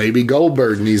 Maybe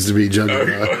Goldberg needs to be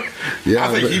Juggernaut. Yeah,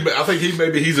 I think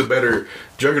he's a better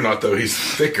Juggernaut, though. He's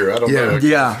thicker. I don't know.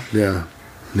 Yeah.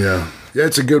 Yeah,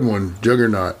 it's a good one.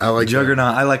 Juggernaut. I like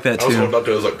Juggernaut. I like that too. I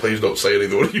was like, please don't say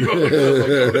anything. What you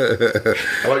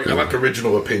I like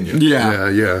original opinion.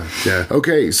 Yeah.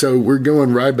 Okay, so we're going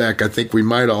Ryback. I think we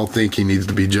might all think he needs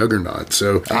to be Juggernaut.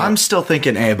 So I'm still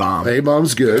thinking A-Bomb.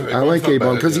 A-Bomb's good. I like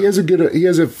A-Bomb because he has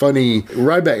a funny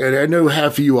Ryback. I know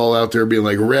half of you all out there being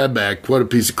like, Ryback, what a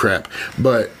piece of crap.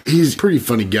 But he's a pretty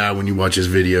funny guy when you watch his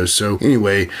videos. So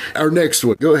anyway, our next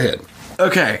one. Go ahead.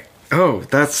 Okay. Oh,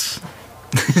 that's...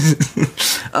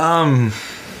 I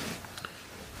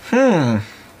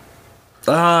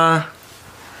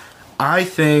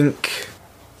think...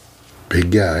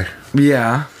 Big guy.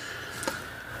 Yeah.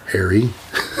 Harry.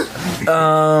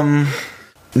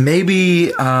 Maybe,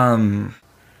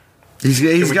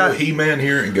 he's got go He-Man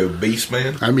here and go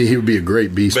Beast-Man? I mean, he would be a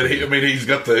great Beast-Man. But he's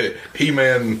got the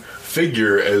He-Man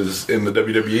figure as in the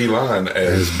WWE line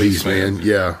as Beast-Man.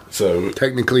 Yeah. So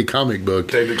technically comic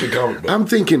book. I'm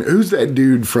thinking, who's that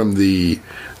dude from the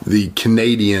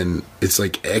Canadian? It's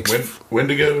like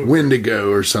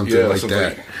Wendigo or something like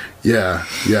that. Yeah.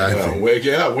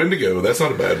 Wendigo. That's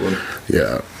not a bad one.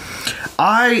 Yeah.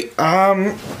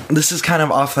 This is kind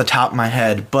of off the top of my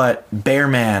head, but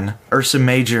Bearman, Ursa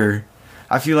Major,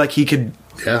 I feel like he could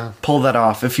pull that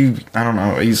off. I don't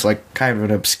know, he's like kind of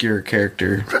an obscure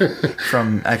character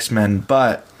from X-Men,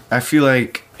 but I feel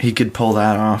like he could pull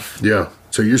that off. Yeah.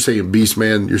 So you're saying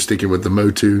Beastman, you're sticking with the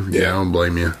Motu? Yeah, I don't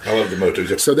blame you. I love the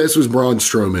Motu. So this was Braun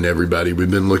Strowman, everybody. We've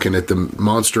been looking at the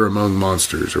monster among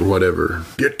monsters or whatever.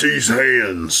 Get these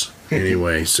hands.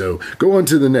 Anyway, so go on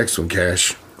to the next one,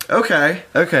 Cash. Okay.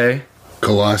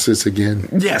 Colossus again?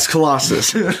 Yes,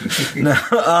 Colossus.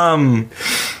 No,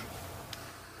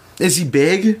 is he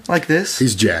big like this?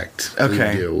 He's jacked.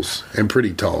 Okay. Gills, and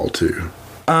pretty tall, too.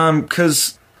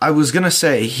 Because I was going to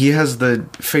say, he has the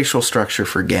facial structure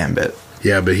for Gambit.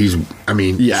 Yeah, but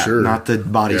sure. Not the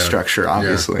body structure,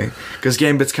 obviously. Because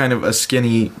Gambit's kind of a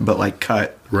skinny, but like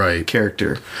cut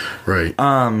character. Right.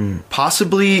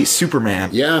 Possibly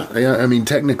Superman. Yeah, I mean,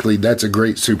 technically, that's a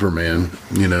great Superman,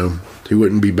 you know. He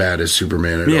wouldn't be bad as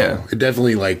Superman at all. It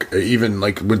definitely, even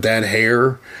with that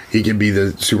hair, he could be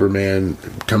the Superman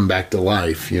come back to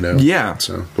life, you know. Yeah.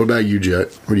 So, what about you,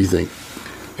 Jet? What do you think?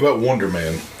 How about Wonder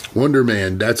Man? Wonder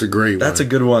Man, that's a great one. That's a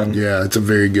good one. Yeah, it's a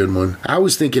very good one. I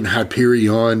was thinking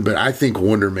Hyperion, but I think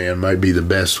Wonder Man might be the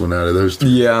best one out of those two.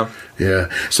 Yeah. Yeah.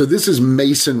 So this is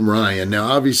Mason Ryan. Now,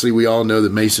 obviously, we all know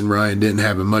that Mason Ryan didn't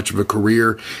have much of a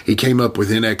career. He came up with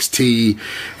NXT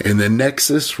and then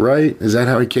Nexus, right? Is that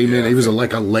how he came in? He was a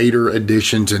later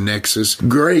addition to Nexus.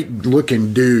 Great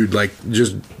looking dude,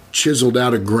 just chiseled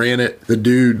out of granite. The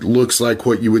dude looks like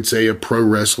what you would say a pro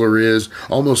wrestler is.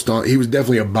 He was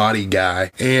definitely a body guy.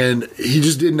 And he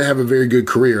just didn't have a very good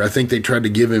career. I think they tried to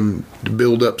give him to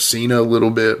build up Cena a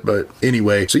little bit. But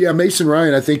anyway. So yeah, Mason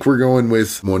Ryan, I think we're going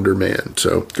with Wonder Man.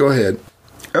 So go ahead.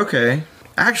 Okay.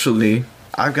 Actually,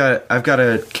 I've got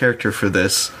a character for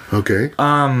this. Okay.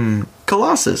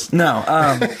 Colossus. No.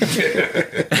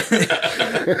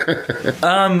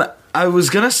 I was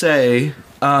gonna say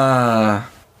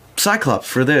Cyclops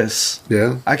for this.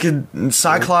 Yeah. I could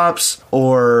Cyclops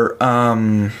or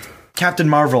Captain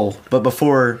Marvel, but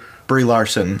before Brie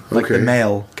Larson, the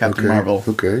male Captain Marvel.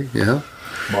 Okay, yeah.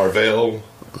 Marvel.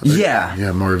 Yeah.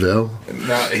 Yeah, Marvel.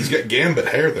 Now, he's got Gambit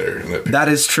hair there. That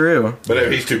is true.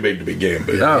 But he's too big to be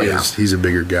Gambit. Yeah, he's a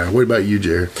bigger guy. What about you,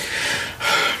 Jared?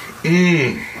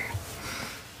 I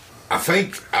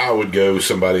think I would go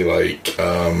somebody like...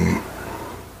 you're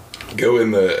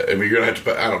going to have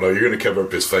to, I don't know, you're going to cover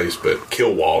up his face, but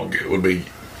Kilowog would be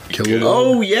good.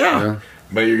 Oh, yeah.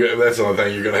 But that's the only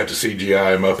thing, you're going to have to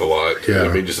CGI him up a lot. Yeah.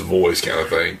 It'd be just a voice kind of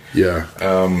thing. Yeah.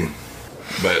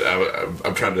 But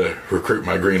I'm trying to recruit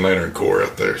my Green Lantern Corps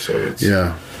out there, so it's...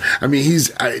 Yeah. I mean,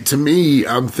 to me,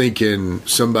 I'm thinking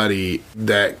somebody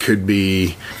that could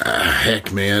be,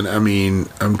 heck, man. I mean,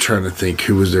 I'm trying to think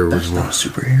who was there. That's not a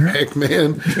superhero.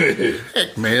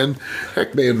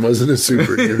 Heckman wasn't a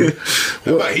superhero.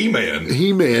 How about He-Man?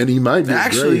 He-Man, he might be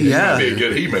actually, great. yeah. He might be a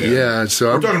good He-Man. Yeah,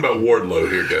 so we're talking about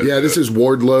Wardlow here, guys. Yeah, this is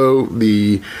Wardlow.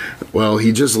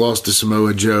 He just lost to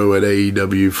Samoa Joe at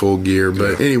AEW Full Gear,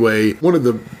 but anyway, one of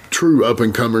the true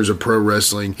up-and-comers of pro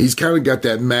wrestling. He's kind of got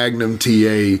that Magnum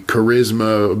TA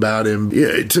charisma about him.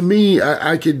 Yeah, to me,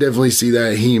 I could definitely see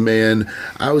that He-Man.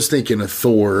 I was thinking of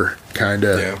Thor, kind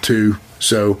of, too.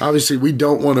 So, obviously, we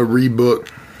don't want to rebook.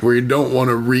 We don't want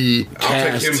to recast.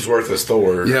 I'll take Hemsworth as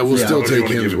Thor. Yeah, we'll still take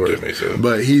Hemsworth.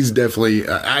 But he's definitely,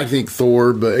 I think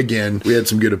Thor, but again, we had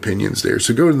some good opinions there.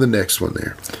 So go to the next one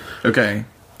there. Okay.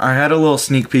 I had a little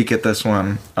sneak peek at this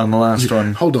one on the last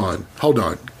one. Hold on.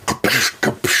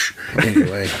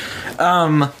 Anyway.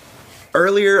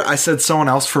 Earlier I said someone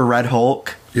else for Red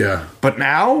Hulk. Yeah. But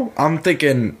now I'm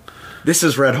thinking, this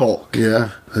is Red Hulk.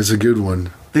 Yeah, that's a good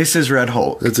one. This is Red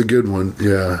Hulk. That's a good one,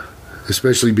 yeah.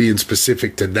 Especially being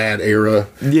specific to that era.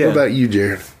 Yeah. What about you,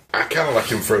 Jared? I kind of like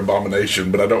him for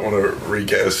Abomination, but I don't want to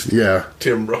recast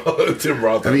Tim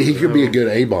Roth. I mean, he could be a good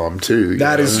A-bomb, too.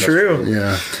 That is true.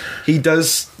 Yeah. He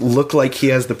does look like he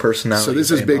has the personality. So this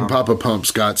is Big Papa Pump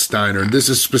Scott Steiner. This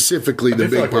is specifically the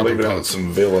Big Papa Pump. Out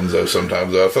some villains, though,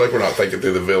 sometimes. I feel like we're not thinking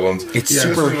through the villains. It's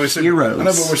superheroes. I know,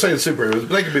 but we're saying superheroes.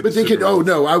 But they could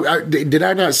be did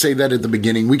I not say that at the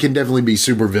beginning? We can definitely be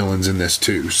supervillains in this,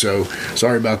 too. So,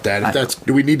 sorry about that.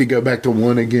 Do we need to go back to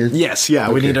one again? Yes, yeah.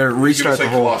 Okay. We need to restart the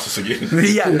whole... Colossus again.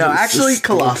 Yeah, no, actually,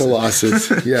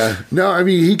 Colossus. Yeah. No, I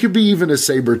mean, he could be even a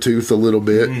Sabretooth a little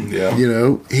bit. Yeah. You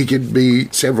know, he could be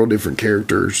several different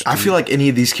characters. I feel like any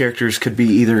of these characters could be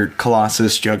either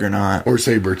Colossus, Juggernaut, or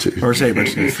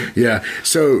Sabretooth. Yeah.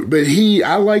 So, but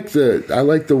I like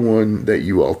the one that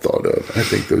you all thought of. I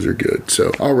think those are good.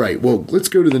 So, all right. Well, let's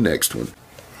go to the next one.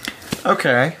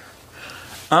 Okay.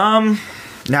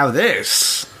 Now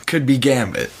this could be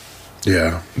Gambit.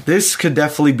 Yeah. This could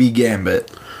definitely be Gambit.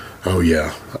 Oh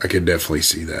yeah, I could definitely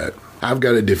see that. I've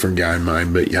got a different guy in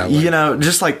mind, but yeah.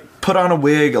 Just like put on a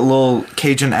wig, a little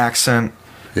Cajun accent.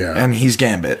 Yeah. And he's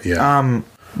Gambit. Yeah.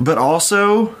 But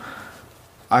also,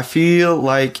 I feel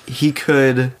like he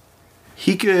could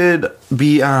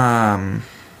be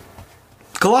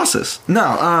Colossus.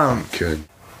 No, could.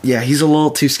 Yeah, he's a little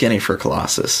too skinny for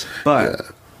Colossus. But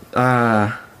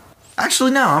actually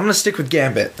no, I'm gonna stick with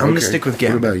Gambit. I'm gonna stick with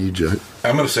Gambit. What about you, Judd?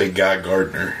 I'm going to say Guy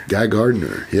Gardner. Guy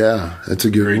Gardner, yeah, that's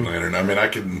a good Green one. Lantern. I mean, I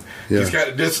can. Yeah. He's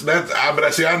got this. But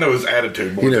I know his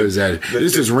attitude more. You know his attitude.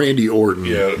 This is Randy Orton,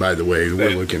 by the way. We're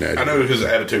looking at. I know his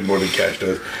attitude more than Cash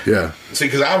does. Yeah. See,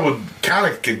 because I would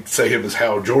kind of say him as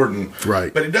Hal Jordan,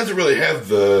 right? But he doesn't really have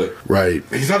the right.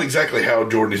 He's not exactly Hal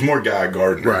Jordan. He's more Guy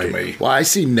Gardner to me. Well, I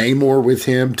see Namor with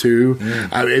him too.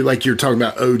 I mean, like you're talking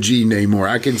about OG Namor.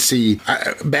 I can see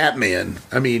Batman.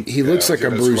 I mean, he looks like a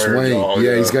Bruce Wayne. Jaw,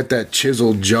 he's got that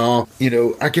chiseled jaw. You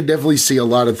know, I could definitely see a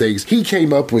lot of things. He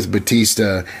came up with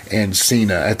Batista and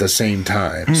Cena at the same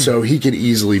time, so he could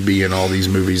easily be in all these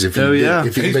movies. If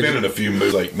he's been in a few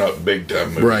movies, like not big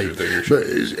time movies, right? But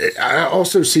I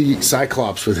also see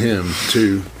Cyclops with him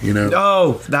too. You know,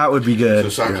 oh, that would be good. So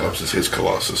Cyclops is his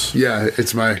Colossus. Yeah,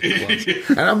 it's my,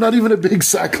 and I'm not even a big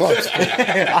Cyclops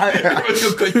fan. I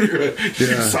just think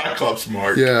you're Cyclops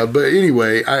mark. Yeah, but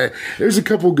anyway, there's a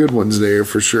couple good ones there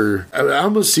for sure. I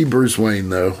almost see Bruce Wayne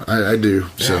though. I do.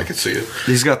 Yeah, I can see it.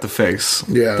 He's got the face.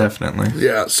 Yeah. Definitely.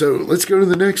 Yeah, so let's go to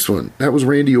the next one. That was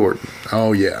Randy Orton.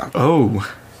 Oh, yeah.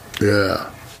 Oh.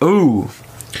 Yeah. Oh.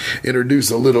 Introduce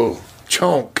a little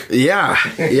chunk. Yeah.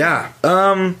 Yeah.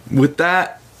 With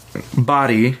that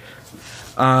body,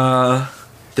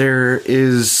 there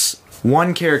is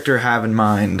one character I have in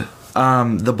mind.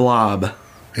 The Blob.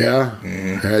 Yeah,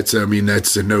 that's a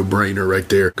no-brainer right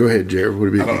there. Go ahead, Jared.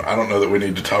 What do you think? I don't know that we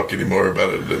need to talk anymore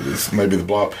about it. It's maybe the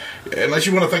Blob, unless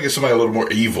you want to think of somebody a little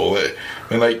more evil. I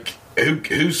mean, like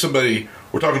who's somebody?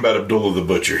 We're talking about Abdullah the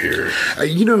Butcher here.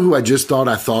 You know who I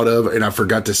thought of, and I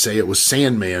forgot to say it was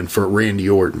Sandman for Randy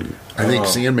Orton. I think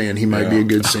Sandman, he might be a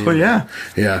good Sandman. Oh, yeah.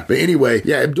 Yeah, but anyway,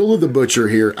 Abdullah the Butcher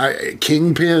here.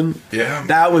 Kingpin. Yeah.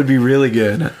 That would be really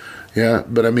good. Yeah,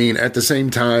 but I mean, at the same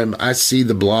time, I see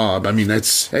the Blob. I mean,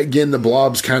 the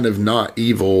Blob's kind of not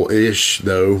evil-ish,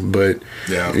 though, but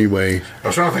anyway. I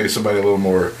was trying to think of somebody a little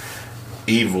more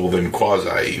evil than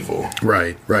quasi-evil.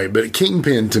 Right. But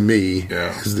Kingpin, to me,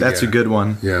 is the That's guy. a good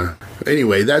one. Yeah.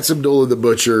 Anyway, that's Abdullah the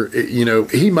Butcher.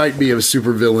 He might be a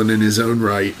supervillain in his own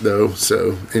right, though,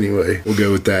 so anyway, we'll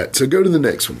go with that. So go to the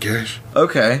next one, Cash.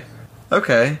 Okay.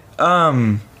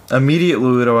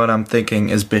 Immediately what I'm thinking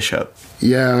is Bishop.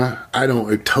 Yeah, I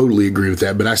don't totally agree with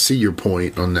that, but I see your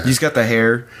point on that. He's got the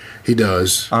hair. He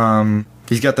does.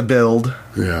 He's got the build.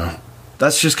 Yeah.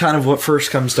 That's just kind of what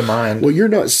first comes to mind. Well, you're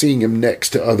not seeing him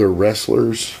next to other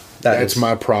wrestlers. That's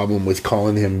my problem with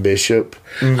calling him Bishop.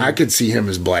 Mm-hmm. I could see him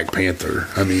as Black Panther.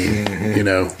 I mean,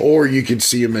 or you could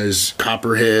see him as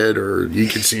Copperhead, or you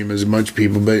could see him as a bunch of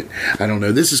people, but I don't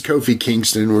know. This is Kofi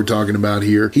Kingston we're talking about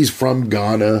here. He's from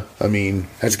Ghana. I mean,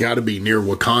 that's got to be near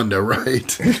Wakanda,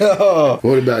 right?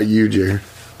 What about you, Jerry?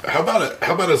 How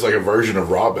about as like a version of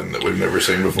Robin that we've never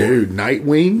seen before? Dude,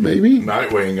 Nightwing, maybe?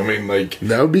 Nightwing. I mean, like...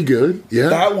 That would be good. Yeah.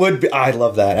 That would be... I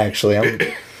love that,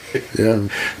 actually. Yeah,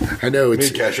 I know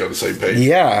it's Cash on the same page.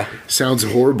 Yeah, sounds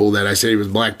horrible that I said he was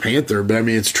Black Panther, but I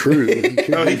mean it's true. He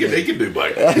can do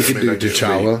Black Panther. He can do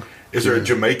T'Challa. Is there a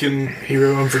Jamaican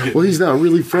hero? I'm forgetting. Well, he's not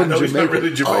really from Jamaica. He's not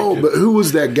really Jamaican. Oh, but who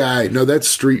was that guy? No, that's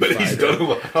Street Fighter. But he's done a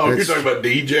lot. Oh, you're talking about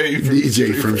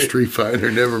DJ from Street Fighter.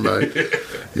 Never mind.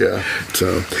 Yeah.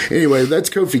 So, anyway, that's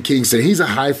Kofi Kingston. He's a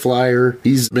high flyer.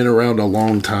 He's been around a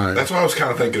long time. That's why I was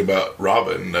kind of thinking about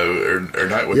Robin, though, or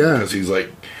Nightwing, because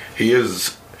he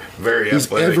is very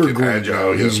athletic and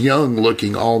agile. He's young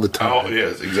looking all the time. Oh,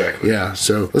 yes, exactly. Yeah.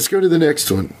 So, let's go to the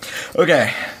next one.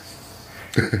 Okay.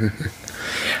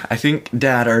 I think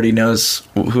Dad already knows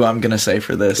who I'm going to say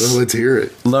for this. Well, let's hear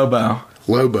it. Lobo.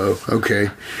 Okay.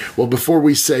 Well, before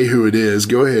we say who it is,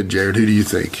 go ahead, Jared. Who do you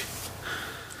think?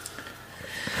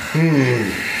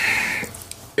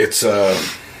 It's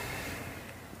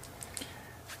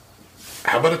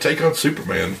how about a take on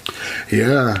Superman?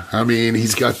 Yeah, I mean,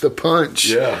 he's got the punch.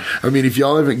 Yeah. I mean, if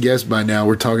y'all haven't guessed by now,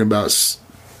 we're talking about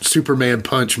Superman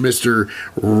punch, Mr.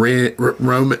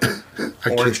 Roman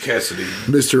Orange Cassidy.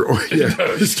 Mr.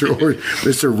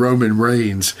 Roman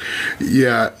Reigns.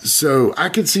 Yeah, so I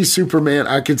could see Superman,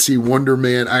 I could see Wonder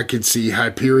Man, I could see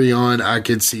Hyperion, I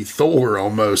could see Thor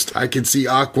almost. I could see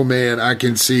Aquaman, I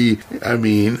can see,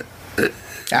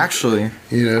 actually,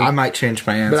 I might change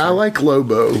my answer. But I like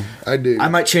Lobo. I do. I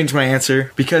might change my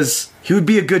answer because he would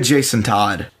be a good Jason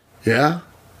Todd. Yeah?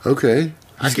 Okay.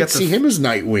 I can see him as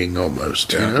Nightwing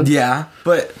almost. Yeah. You know? Yeah,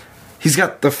 but he's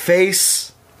got the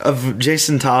face of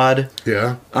Jason Todd.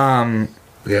 Yeah.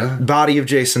 Yeah. Body of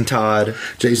Jason Todd.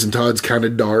 Jason Todd's kind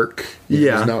of dark.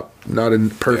 Yeah. He's not a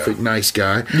perfect nice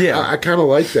guy. Yeah. I kind of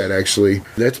like that, actually.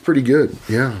 That's pretty good.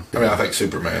 Yeah. I think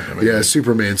Superman. Yeah,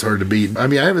 Superman's hard to beat. I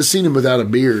haven't seen him without a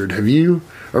beard. Have you?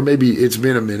 Or maybe it's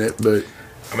been a minute, but...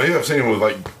 Maybe I've seen him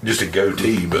with, just a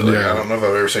goatee, but I don't know if I've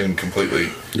ever seen him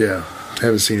completely... Yeah.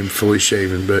 Haven't seen him fully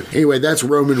shaven, but anyway, that's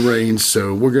Roman Reigns,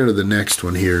 so we're going to the next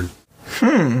one here.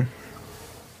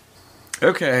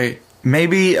 Okay,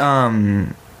 maybe if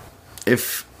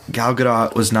Gal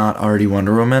Gadot was not already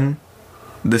Wonder Woman,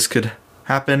 this could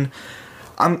happen.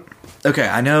 Okay,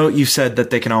 I know you said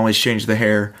that they can always change the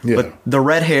hair, but the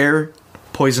red hair,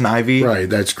 Poison Ivy. Right,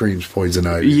 that screams Poison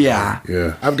Ivy. Yeah. Right?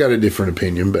 Yeah. I've got a different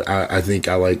opinion, but I think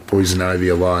I like Poison Ivy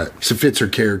a lot. So it fits her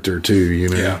character, too,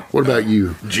 Yeah. What about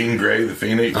you? Jean Grey, the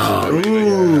Phoenix.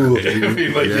 Ooh.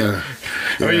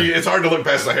 It's hard to look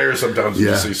past the hair sometimes when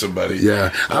you see somebody.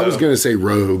 Yeah. I was going to say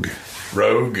Rogue.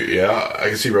 Rogue, yeah. I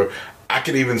can see Rogue. I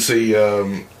could even see...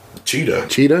 Cheetah.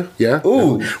 Cheetah, yeah.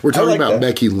 Ooh, we're talking about that.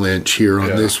 Becky Lynch here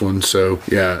on this one, so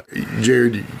yeah.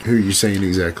 Jared, who are you saying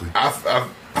exactly?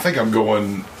 I think I'm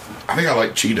going. I think I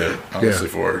like Cheetah honestly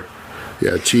for her.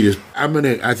 Yeah, Cheetah.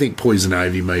 I think Poison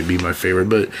Ivy might be my favorite,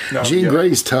 but Jean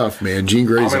Grey's tough, man. Jean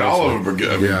Grey's. all of them are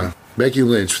good. Yeah. Becky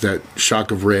Lynch with that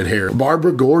shock of red hair.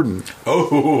 Barbara Gordon.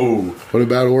 Oh. What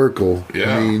about Oracle?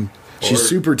 Yeah. She's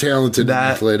super talented and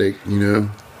athletic,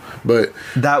 but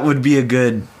that would be a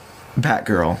good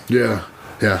Batgirl. Yeah.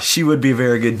 Yeah. She would be a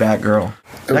very good Batgirl.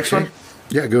 Okay. Next one?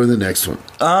 Yeah, go to the next one.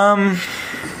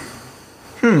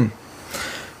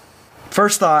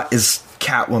 First thought is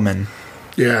Catwoman.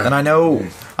 Yeah. And I know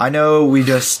we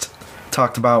just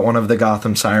talked about one of the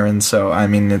Gotham Sirens, so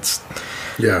it's...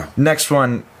 Yeah. Next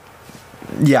one,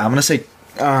 I'm going to say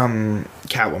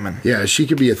Catwoman. Yeah, she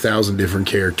could be 1,000 different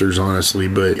characters, honestly,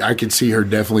 but I could see her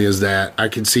definitely as that. I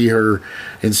could see her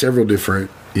in several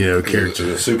different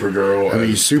characters. Supergirl.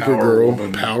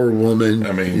 Supergirl, Power Woman.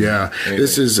 anything.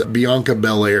 This is Bianca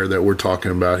Belair that we're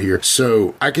talking about here.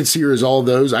 So I could see her as all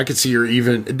those. I could see her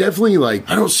definitely I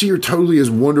don't see her totally as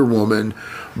Wonder Woman,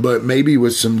 but maybe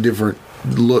with some different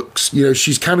looks.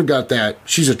 She's kind of got that.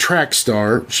 She's a track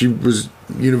star. She was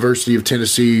University of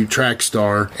Tennessee track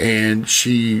star, and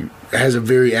she has a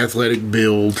very athletic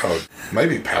build. Oh,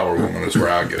 maybe Power Woman is where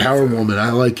I go. Power Woman,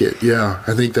 I like it. Yeah,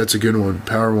 I think that's a good one.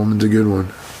 Power Woman's a good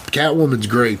one. Catwoman's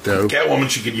great, though. Catwoman,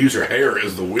 she could use her hair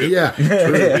as the whip. Yeah.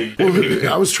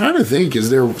 Well, I was trying to think, is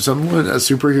there a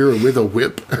superhero with a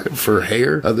whip for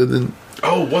hair other than...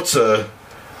 Oh, what's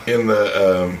in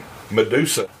the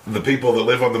Medusa, the people that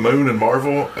live on the moon in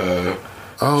Marvel?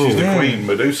 She's the queen,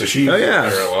 Medusa. She uses her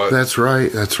hair a lot. That's right,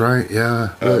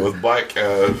 yeah. With Black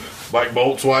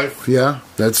Bolt's wife. Yeah,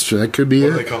 that could be what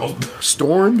are they called?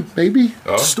 Storm, maybe?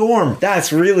 Oh. Storm.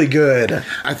 That's really good.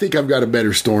 I think I've got a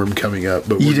better Storm coming up.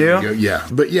 But you do? Yeah.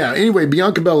 But yeah, anyway,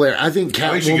 Bianca Belair, I think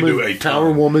Catwoman,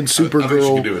 Power Woman, Supergirl. I think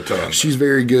she could do a ton. She's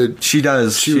very good. She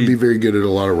does. She would be very good at a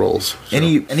lot of roles. So.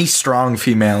 Any strong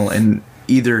female in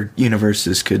either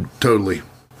universes could. Totally.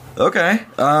 Okay.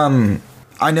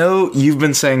 I know you've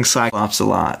been saying Cyclops a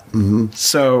lot. Mm-hmm.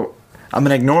 So I'm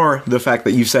going to ignore the fact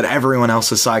that you've said everyone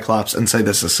else is Cyclops and say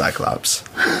this is Cyclops.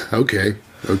 Okay.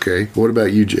 What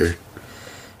about you, Jerry?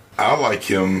 I like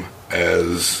him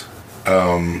as,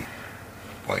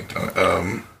 blanked on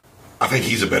it. I think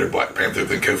he's a better Black Panther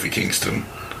than Kofi Kingston.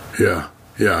 Yeah,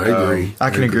 I agree. I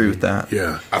can agree with that.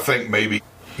 Yeah. I think maybe,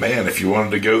 man, if you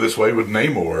wanted to go this way with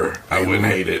Namor, I wouldn't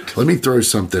hate it. Let me throw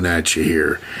something at you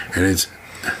here, and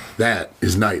that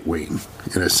is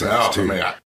Nightwing, in a sense, too.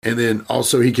 And then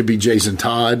also he could be Jason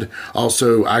Todd.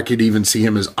 Also, I could even see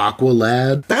him as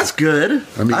Aqualad. That's good.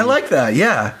 I like that,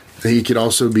 yeah. He could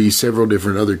also be several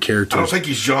different other characters. I don't think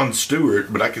he's John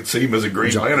Stewart, but I could see him as a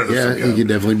Green Lantern. Yeah, he could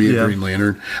definitely be a Green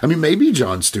Lantern. I mean, maybe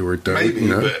John Stewart, though. Maybe,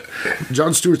 but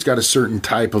John Stewart's got a certain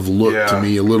type of look to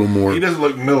me, a little more. He doesn't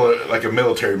look like a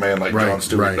military man like John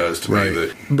Stewart does to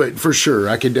me. But for sure,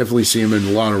 I could definitely see him in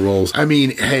a lot of roles. I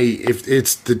mean, hey, if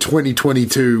it's the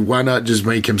 2022, why not just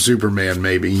make him Superman,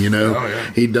 maybe, you know? Oh,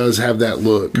 yeah. He does have that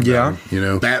look. Yeah. You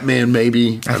know, Batman,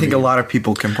 maybe. I think a lot of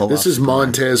people can pull this off. This is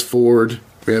Montez Ford.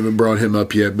 We haven't brought him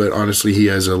up yet, but honestly, he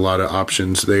has a lot of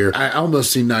options there. I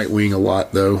almost see Nightwing a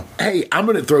lot, though. Hey, I'm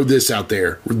going to throw this out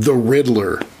there. The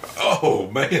Riddler. Oh,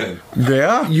 man.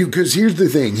 Yeah? Because here's the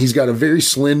thing. He's got a very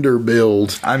slender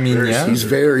build. I mean, He's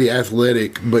very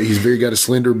athletic, but he's got a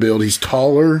slender build. He's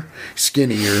taller,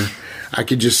 skinnier. I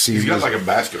could just see he's got like a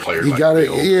basketball player. He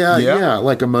got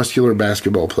like a muscular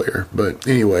basketball player. But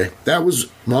anyway, that was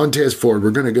Montez Ford.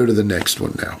 We're going to go to the next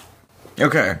one now.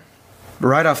 Okay.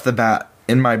 Right off the bat,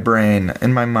 in my brain,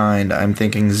 in my mind, I'm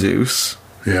thinking Zeus.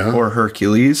 Yeah. Or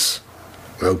Hercules.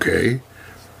 Okay.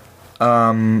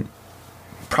 Probably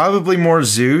more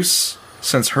Zeus,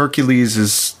 since Hercules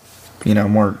is,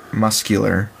 more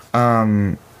muscular.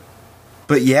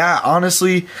 But yeah,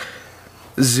 honestly,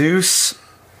 Zeus,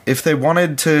 if they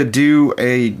wanted to do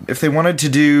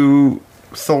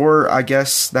Thor, I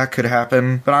guess that could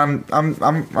happen. But I'm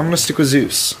gonna stick with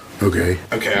Zeus. Okay,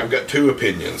 I've got two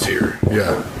opinions here.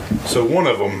 Yeah. So one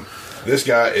of them, this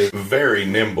guy is very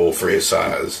nimble for his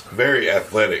size, very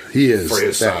athletic. He is for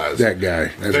his size. That guy,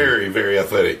 very, very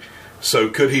athletic. So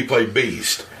could he play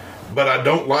Beast? But I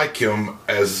don't like him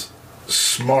as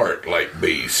smart like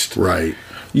Beast. Right.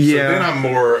 Yeah. So then I'm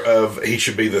more of he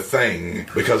should be the Thing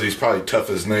because he's probably tough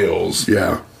as nails.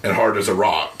 Yeah. And hard as a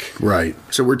rock. Right.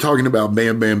 So we're talking about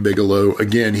Bam Bam Bigelow.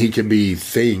 Again, he can be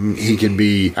Thing. He can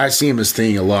be... I see him as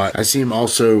Thing a lot. I see him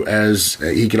also as...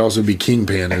 he could also be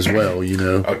Kingpin as well,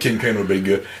 Kingpin would be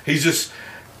good. He's just...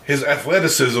 His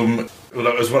athleticism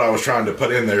is what I was trying to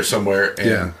put in there somewhere.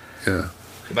 And yeah.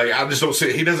 Like, I just don't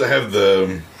see... He doesn't have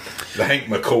the Hank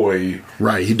McCoy...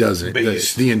 Right, he doesn't.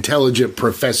 The intelligent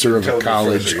professor of a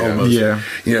college, almost. Yeah.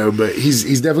 But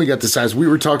he's definitely got the size. We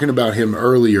were talking about him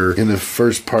earlier in the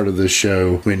first part of the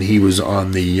show when he was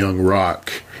on the Young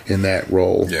Rock in that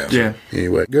role. Yeah.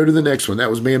 Anyway, go to the next one. That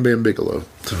was Bam Bam Bigelow.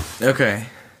 So. Okay.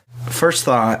 First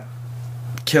thought,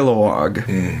 Kilowog.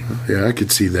 Yeah, I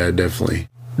could see that, definitely.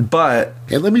 But...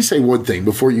 And let me say one thing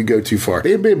before you go too far.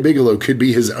 Bam Bam Bigelow could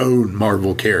be his own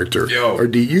Marvel character.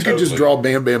 You could just draw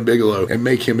Bam Bam Bigelow and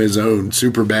make him his own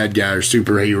super bad guy or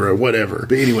superhero, whatever.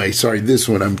 But anyway, sorry, this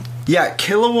one Yeah,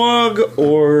 Kilowog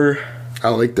or... I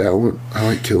like that one. I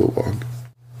like Kilowog.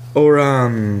 Or,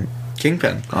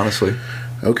 Kingpin, honestly.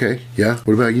 Okay, yeah.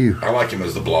 What about you? I like him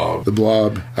as the Blob. The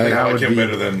Blob. I like him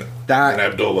better than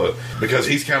Abdullah because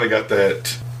he's kind of got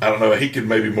that... I don't know. He could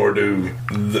maybe more do...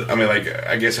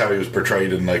 I guess how he was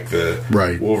portrayed in,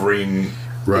 the Wolverine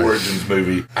Origins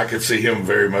movie. I could see him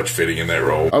very much fitting in that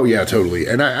role. Oh, yeah, totally.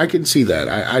 And I can see that.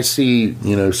 I see,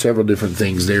 several different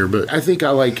things there. But I think I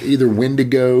like either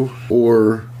Wendigo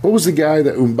or... What was the guy,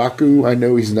 the M'Baku? I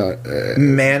know he's not...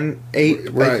 Man-Ape,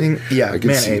 right. I think. Yeah,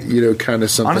 Man-Ape. Kind of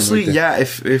something honestly, like that. yeah,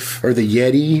 if... Or the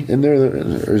Yeti in there,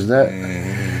 or is that...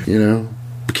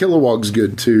 Kilowog's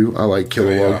good, too. I like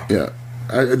Kilowog. Yeah.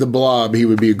 The Blob, he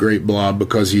would be a great Blob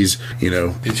because he's,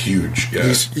 He's huge. Yeah.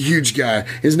 He's a huge guy.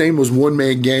 His name was One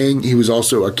Man Gang. He was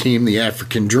also Akeem the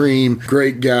African Dream.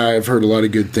 Great guy. I've heard a lot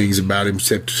of good things about him,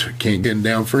 except can't get him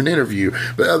down for an interview.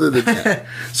 But other than that,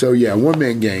 so yeah, One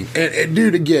Man Gang. And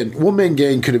dude, again, One Man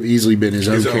Gang could have easily been his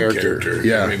own character.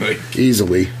 Yeah,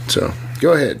 easily. So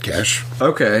go ahead, Cash.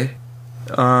 Okay.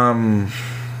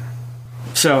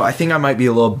 So I think I might be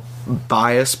a little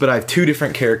biased, but I have two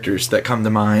different characters that come to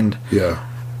mind. Yeah.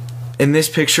 In this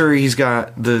picture, he's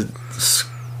got the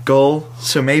skull,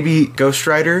 so maybe Ghost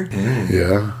Rider.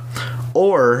 Yeah.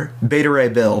 Or Beta Ray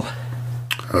Bill.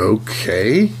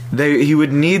 Okay. He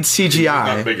would need CGI. He's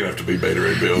not big enough to be Beta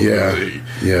Ray Bill.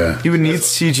 Yeah. He would need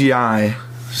CGI.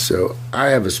 So I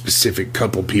have a specific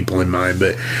couple people in mind,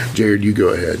 but Jared, you go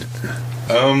ahead.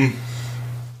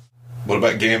 What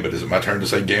about Gambit? Is it my turn to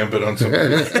say Gambit on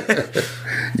something?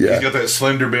 Yeah. He's got that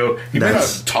slender build. He may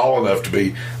not tall enough to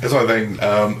be. That's the only thing.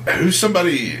 Who's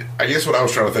somebody? I guess what I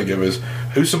was trying to think of is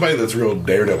who's somebody that's real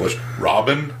daredevilish.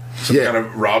 Robin. Some kind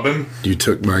of Robin. You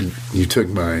took mine.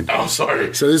 Oh,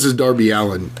 sorry. So this is Darby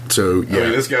Allin. So yeah, I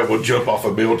mean, this guy will jump off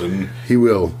a building. He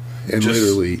will, and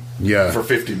literally, for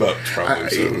 $50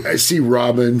 probably. I see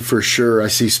Robin for sure. I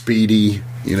see Speedy.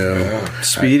 You know,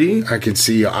 Speedy. I could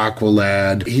see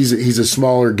Aqualad. He's a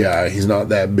smaller guy. He's not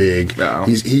that big. No.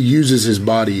 He uses his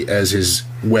body as his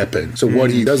weapon. So what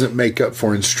he doesn't make up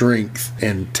for in strength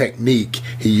and technique,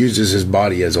 he uses his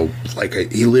body as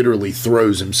he literally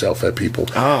throws himself at people.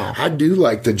 Oh, I do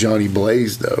like the Johnny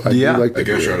Blaze though. I do like the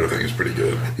Ghost Rider thing is pretty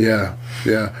good. Yeah.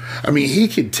 I mean, he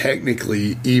could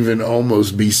technically even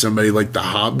almost be somebody like the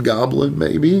Hobgoblin,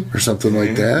 maybe, or something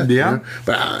like that. Yeah. You know?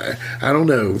 But I don't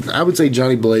know. I would say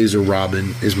Johnny Blaze or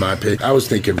Robin is my pick. I was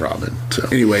thinking Robin. So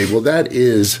anyway, well, that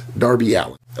is Darby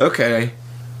Allin. Okay.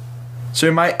 So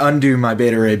it might undo my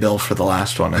Beta Ray Bill for the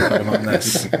last one and put him on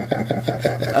this.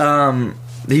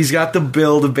 He's got the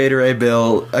build of Beta Ray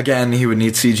Bill. Again, he would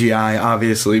need CGI,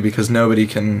 obviously, because nobody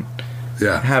can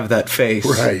have that face.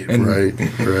 Right.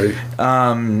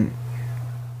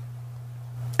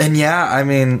 And yeah, I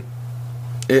mean,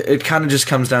 it kind of just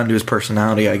comes down to his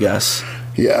personality, I guess.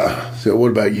 Yeah. So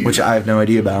what about you? Which I have no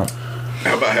idea about.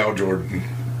 How about Hal Jordan?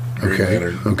 Okay.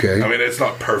 I mean, it's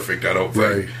not perfect, I don't think.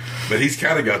 Right. But he's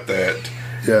kind of got that.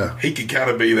 Yeah. He could kind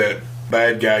of be that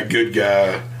bad guy, good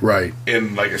guy. Right.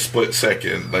 In like a split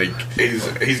second. Like,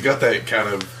 he's got that kind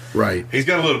of. Right. He's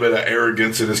got a little bit of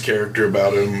arrogance in his character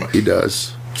about him. He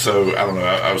does. So, I don't know.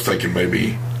 I was thinking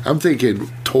maybe. I'm thinking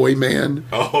Toy Man.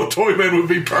 Oh, Toy Man would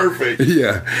be perfect.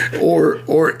 Yeah.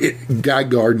 Or Guy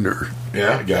Gardner.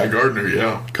 Yeah, Guy Gardner,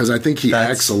 yeah. Because I think he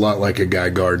acts a lot like a Guy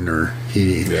Gardner.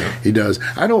 He does.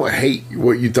 I don't hate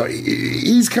what you thought.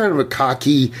 He's kind of a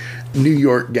cocky New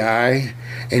York guy,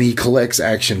 and he collects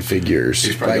action figures.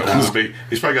 He's probably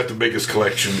got the biggest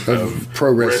collection of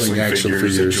pro wrestling action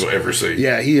figures that you'll ever see.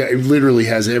 Yeah, he literally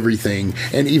has everything,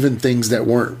 and even things that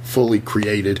weren't fully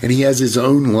created. And he has his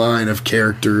own line of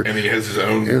character. And he has his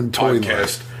own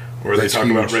podcast where they talk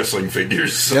about wrestling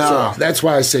figures. So that's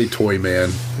why I say Toy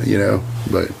Man, you know.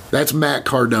 But that's Matt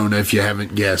Cardona, if you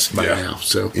haven't guessed by now.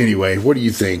 So anyway, what do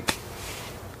you think?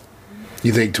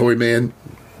 You think Toy Man?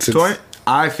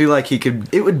 I feel like he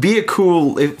could. It would be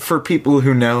for people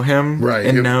who know him, right?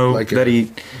 And know like that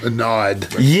a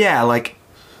nod. Yeah,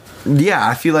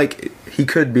 I feel like he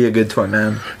could be a good Toy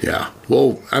Man. Yeah.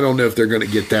 Well, I don't know if they're going to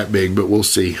get that big, but we'll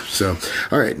see. So,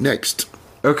 all right, next.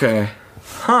 Okay.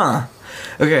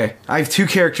 Okay, I have two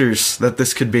characters that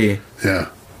this could be. Yeah.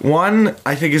 One,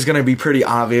 I think, is going to be pretty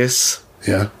obvious.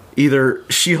 Yeah. Either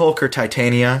She-Hulk or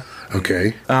Titania.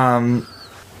 Okay.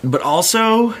 But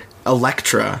also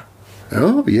Elektra.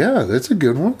 Oh, yeah, that's a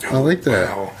good one. I like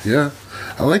that. Wow. Yeah,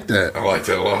 I like that. I like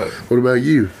that a lot. What about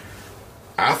you?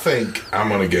 I think I'm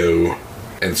going to go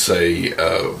and say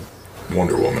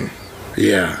Wonder Woman.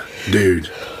 Yeah, dude.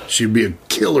 She'd be a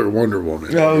killer Wonder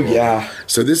Woman. Oh, yeah.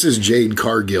 So this is Jade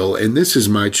Cargill, and this is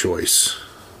my choice.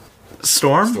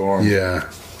 Storm? Yeah.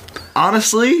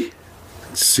 Honestly?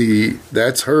 See,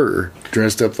 that's her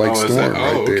dressed up like Storm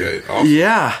right there. Okay. Awesome.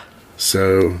 Yeah.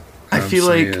 So I feel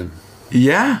like...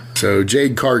 Yeah. So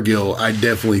Jade Cargill, I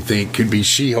definitely think could be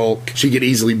She-Hulk. She could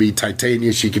easily be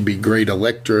Titania. She could be great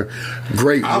Elektra.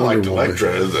 Great Wonder Woman. I liked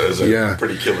Elektra as a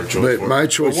pretty killer choice. But my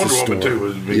choice is Storm. Wonder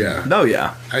Woman too would be. Yeah. No,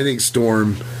 yeah. I think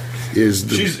Storm is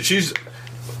the... She's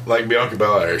like Bianca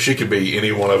Belair. She could be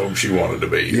any one of them she wanted to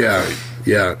be. Yeah.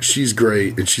 Yeah, she's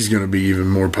great, and she's going to be even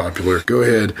more popular. Go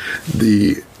ahead.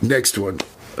 The next one.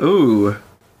 Ooh,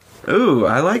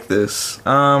 I like this.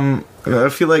 I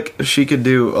feel like she could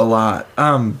do a lot.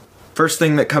 First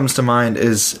thing that comes to mind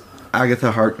is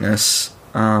Agatha Harkness.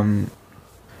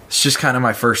 It's just kind of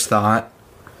my first thought.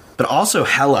 But also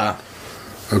Hela.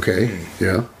 Okay,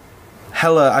 yeah.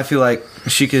 Hela, I feel like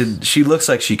she looks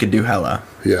like she could do Hela.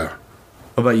 Yeah.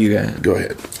 What about you guys? Go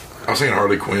ahead. I was thinking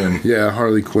Harley Quinn. Yeah,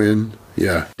 Harley Quinn.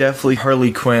 Yeah. Definitely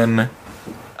Harley Quinn.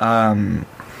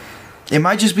 It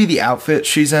might just be the outfit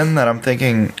she's in that I'm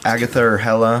thinking Agatha or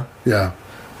Hela. Yeah.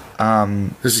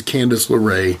 This is Candice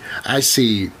LeRae. I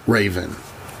see Raven.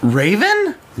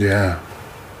 Raven? Yeah.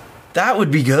 That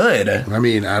would be good. I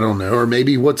mean, I don't know. Or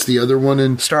maybe what's the other one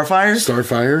in Starfire?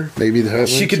 Starfire. Maybe that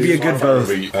she could be a good both.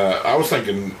 I was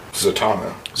thinking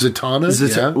Zatanna. Zatanna?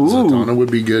 Yeah. Zatanna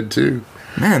would be good too.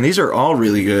 Man, these are all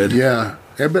really good. Yeah.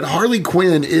 But Harley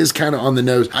Quinn is kind of on the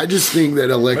nose. I just think that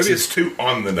Alexa... Maybe it's too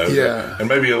on the nose. Yeah. And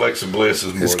maybe Alexa Bliss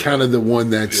is more... It's kind of the one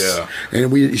that's... Yeah.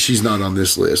 And she's not on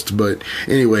this list. But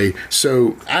anyway,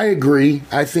 so I agree.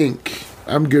 I think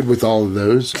I'm good with all of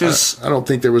those. I don't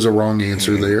think there was a wrong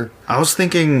answer there. I was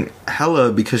thinking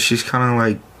Hella because she's kind of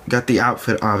like got the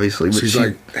outfit, obviously. But she's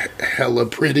like hella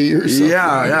pretty or something.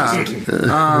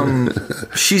 Yeah.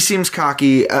 She seems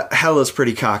cocky. Hella's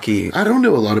pretty cocky. I don't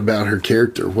know a lot about her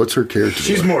character. What's her character?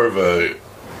 She's more of a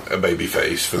baby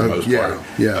face for the most part.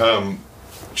 Yeah.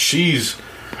 She's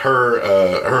her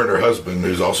and her husband,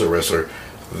 who's also a wrestler.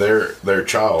 Their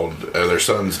child, their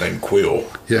son's named Quill.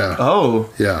 Yeah. Oh.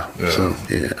 Yeah. So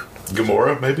yeah.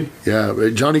 Gamora, maybe? Yeah,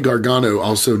 but Johnny Gargano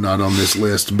also not on this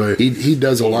list, but he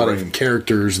does a lot of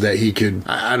characters that he could.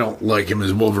 I don't like him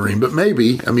as Wolverine, but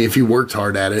maybe. I mean, if he worked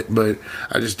hard at it, but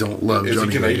I just don't love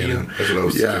Johnny Gargano. That's what I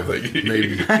was thinking.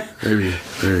 Maybe.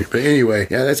 But anyway,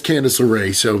 yeah, that's Candice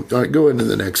LeRae. So all right, go into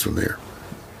the next one there.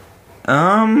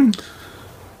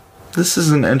 This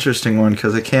is an interesting one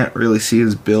because I can't really see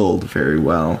his build very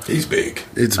well. He's big.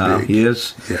 It's big. He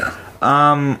is? Yeah.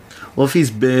 Well, if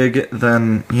he's big,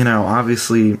 then,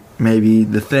 obviously maybe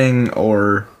The Thing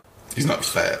or... He's not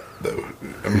fat, though.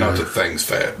 I mean, not that Thing's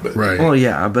fat, but... Right. Well,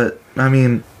 yeah, but, I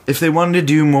mean, if they wanted to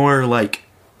do more, like,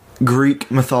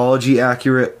 Greek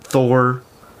mythology-accurate Thor,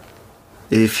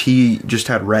 if he just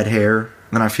had red hair,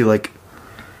 then I feel like...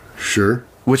 Sure.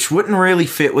 Which wouldn't really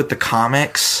fit with the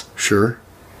comics. Sure.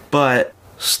 But,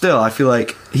 still, I feel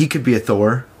like he could be a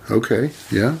Thor. Okay,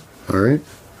 yeah, all right.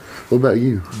 What about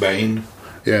you? Bane.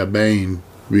 Yeah, Bane.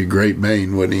 Be a great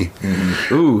Bane, wouldn't he?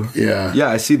 Mm-hmm. Ooh. Yeah. Yeah,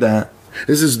 I see that.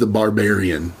 This is the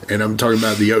Barbarian, and I'm talking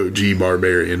about the OG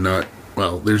Barbarian, not...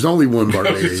 Well, there's only one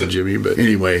Barbarian, Jimmy, but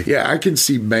anyway. Yeah, I can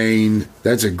see Bane.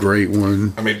 That's a great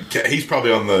one. I mean, he's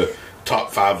probably on the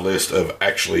top 5 list of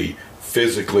actually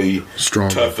physically strong,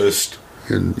 toughest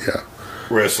and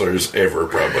wrestlers ever,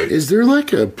 probably. Is there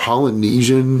like a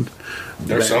Polynesian...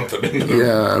 There's something in there.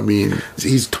 Yeah, I mean,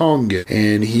 he's Tongan,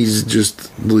 and he's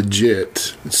just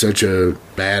legit such a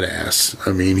badass.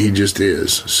 I mean, he just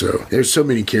is. So there's so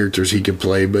many characters he could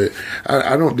play, but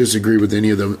I don't disagree with any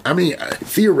of them. I mean,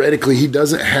 theoretically, he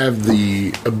doesn't have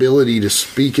the ability to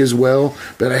speak as well,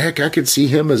 but heck, I could see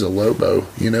him as a Lobo,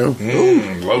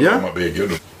 Lobo might be a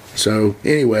good one. So,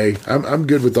 anyway, I'm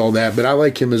good with all that, but I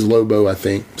like him as Lobo, I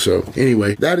think. So,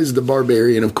 anyway, that is the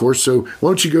Barbarian, of course. So, why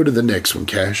don't you go to the next one,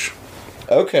 Cash?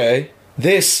 Okay.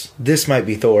 This might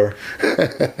be Thor.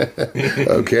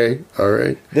 Okay, all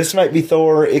right. This might be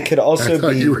Thor. It could also I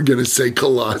thought be... you were going to say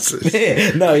Colossus.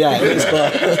 No, yeah, it is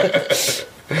Thor.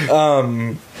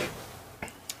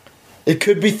 It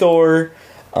could be Thor.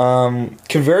 Can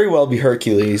very well be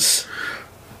Hercules.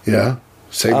 Yeah.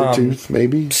 Sabretooth,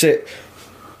 maybe?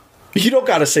 You don't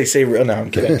gotta say Saber. No,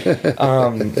 I'm kidding.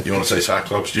 You want to say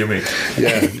Cyclops, Jimmy?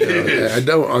 Yeah, I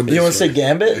don't. You want to say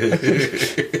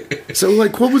Gambit? So,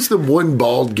 like, what was the one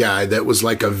bald guy that was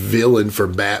like a villain for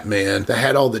Batman that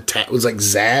had all the was like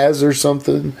Zaz or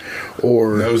something?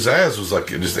 Or no, Zaz was like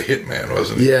just a hitman,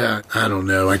 wasn't he? Yeah, I don't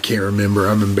know. I can't remember.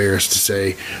 I'm embarrassed to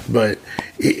say, but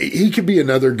he could be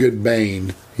another good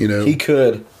Bane. He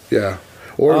could. Yeah,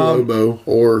 or Lobo,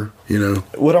 or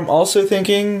What I'm also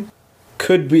thinking.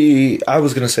 Could be... I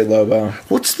was going to say Lobo.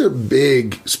 What's the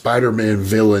big Spider-Man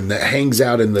villain that hangs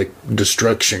out in the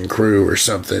Destruction Crew or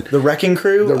something? The Wrecking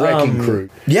Crew? The Wrecking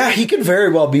Crew. Yeah, he could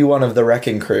very well be one of the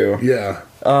Wrecking Crew. Yeah.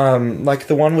 Like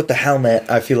the one with the helmet,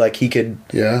 I feel like he could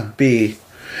be.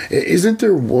 Isn't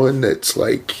there one that's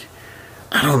like...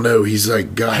 I don't know. He's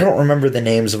like got... I don't remember the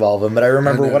names of all of them, but I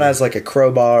remember one has like a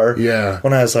crowbar. Yeah.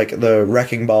 One has like the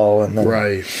wrecking ball, and then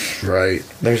right.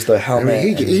 There's the helmet. I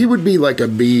mean, he would be like a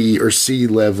B or C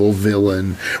level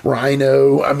villain.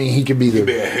 Rhino. I mean, he could be He'd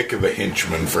be a heck of a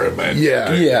henchman for a man. Yeah,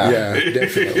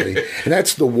 definitely. And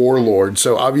that's the Warlord.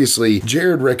 So obviously,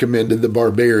 Jared recommended the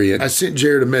Barbarian. I sent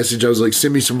Jared a message. I was like,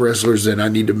 send me some wrestlers, and I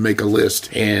need to make a list.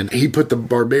 And he put the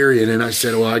Barbarian, and I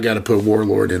said, well, I got to put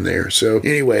Warlord in there. So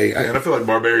anyway, and I feel like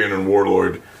Barbarian and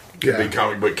Warlord could be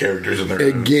comic book characters in their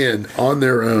own. Again, on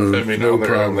their own. I mean, no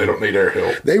problem. They don't need our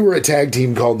help. They were a tag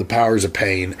team called the Powers of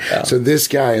Pain. Oh. So this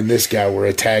guy and this guy were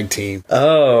a tag team.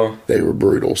 Oh. They were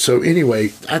brutal. So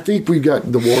anyway, I think we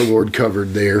got the Warlord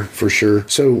covered there for sure.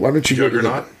 So why don't you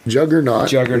Juggernaut? Juggernaut.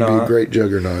 Juggernaut. Would be a great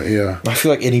Juggernaut, yeah. I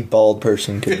feel like any bald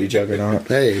person could be Juggernaut.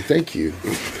 Hey, thank you.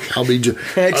 I'll be...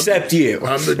 Except you.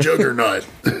 I'm the Juggernaut.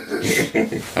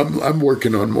 I'm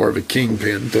working on more of a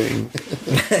kingpin thing.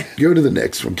 Go to the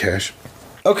next one, Cash.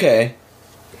 Okay.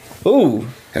 Ooh.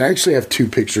 And I actually have 2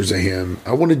 pictures of him.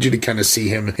 I wanted you to kind of see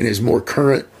him in his more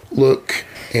current look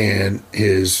and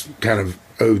his kind of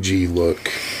OG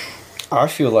look. I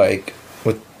feel like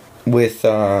with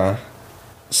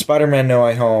Spider-Man No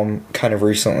Way Home kind of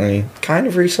recently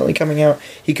coming out,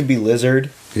 he could be Lizard.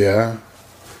 Yeah.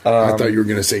 I thought you were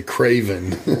going to say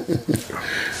Craven.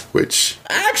 Which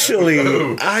actually,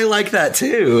 I like that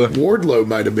too. Wardlow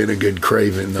might have been a good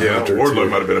Craven. Yeah, Wardlow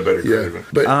might have been a better Craven.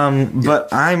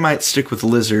 But I might stick with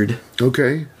Lizard.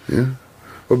 Okay, yeah.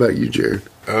 What about you, Jared?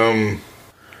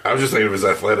 I was just thinking of his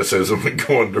athleticism and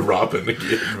going to Robin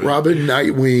again. Robin,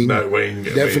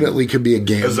 Nightwing. Definitely could be a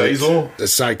Gambit. Azazel. A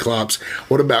Cyclops.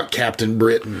 What about Captain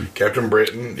Britain? Captain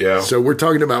Britain, yeah. So we're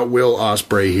talking about Will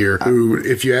Ospreay here, who,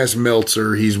 if you ask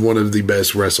Meltzer, he's one of the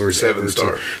best wrestlers ever.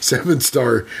 7-star.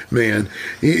 7-star man.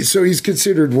 So he's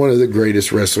considered one of the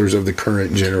greatest wrestlers of the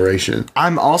current generation.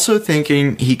 I'm also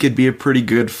thinking he could be a pretty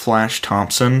good Flash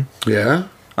Thompson. Yeah?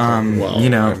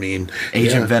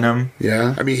 Agent Venom.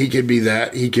 Yeah. I mean, he could be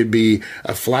that. He could be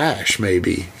a Flash,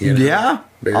 maybe. Yeah.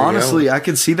 Honestly, I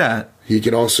could see that. He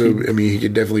could also, he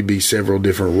could definitely be several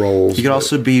different roles. He could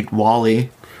also be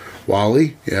Wally.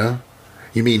 Wally? Yeah.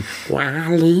 You mean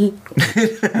Wally?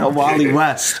 Wally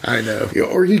West. I know.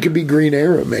 Or he could be Green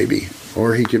Arrow, maybe.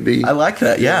 Or he could be... I like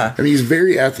that, yeah. I mean, he's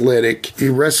very athletic. He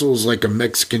wrestles like a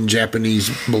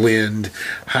Mexican-Japanese blend,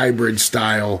 hybrid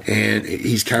style, and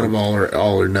he's kind of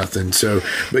all or nothing. So,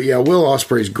 but yeah, Will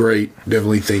Ospreay's great.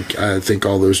 Definitely think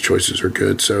all those choices are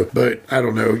good. So, but I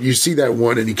don't know. You see that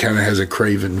one, and he kind of has a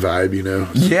Craven vibe, you know?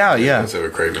 Yeah. That's a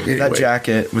Craven. Anyway, that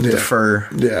jacket with the fur.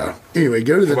 Yeah. Anyway,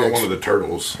 go to the next one of the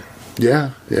turtles.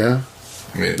 Yeah.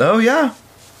 Oh, yeah.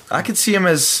 I could see him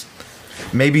as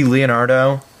maybe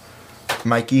Leonardo.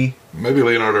 Mikey. Maybe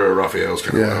Leonardo or Raphael's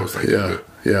kind of what I was thinking.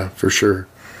 Yeah, for sure.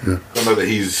 Yeah. I don't know that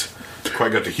he's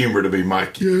quite got the humor to be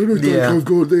Mikey. Or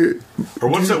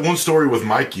what's that one story with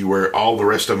Mikey where all the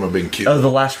rest of them have been killed? Oh, The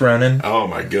Last Ronin. Oh,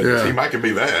 my goodness. Yeah. He might could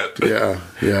be that.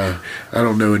 Yeah. I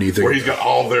don't know anything. Where he's got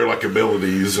all their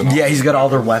abilities. And he's got all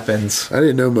their weapons. I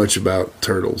didn't know much about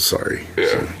Turtles, sorry. Yeah.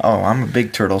 So. Oh, I'm a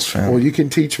big Turtles fan. Well, you can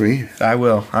teach me. I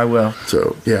will.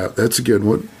 So, yeah, that's a good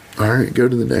one. All right, go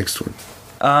to the next one.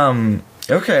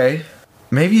 Okay.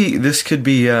 Maybe this could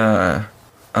be, I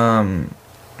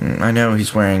know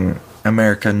he's wearing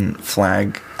American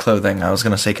flag clothing. I was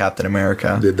going to say Captain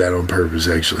America. Did that on purpose,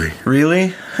 actually.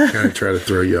 Really? Kind of try to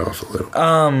throw you off a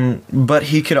little. But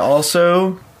he could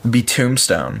also be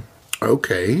Tombstone.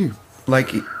 Okay.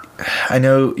 Like, I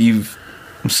know you've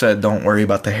said don't worry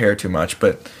about the hair too much,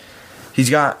 but he's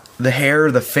got the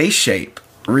hair, the face shape,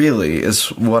 really, is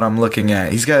what I'm looking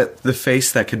at. He's got the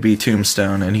face that could be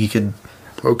Tombstone, and he could...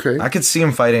 Okay. I could see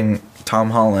him fighting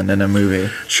Tom Holland in a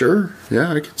movie. Sure.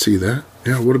 Yeah, I could see that.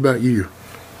 Yeah, what about you?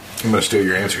 I'm going to steal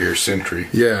your answer here, Sentry.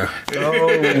 Yeah. Oh,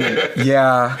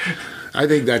 yeah. I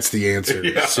think that's the answer.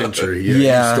 Yeah. Sentry.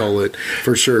 Yeah. You stole it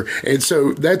for sure. And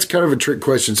so that's kind of a trick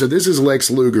question. So this is Lex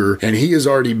Luger, and he has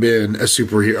already been a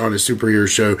superhero on a superhero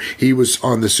show. He was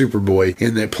on the Superboy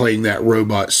in that playing that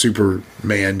robot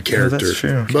Superman character. That's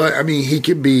true. But I mean, he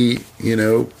could be,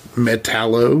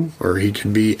 Metallo, or he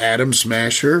could be Atom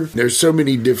Smasher. There's so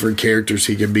many different characters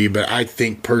he can be, but I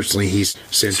think personally he's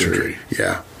Sentry.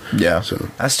 Yeah. Yeah. So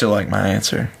I still like my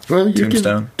answer. Well,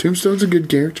 Tombstone. Tombstone's a good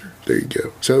character. There you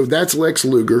go. So that's Lex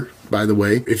Luger, by the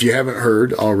way. If you haven't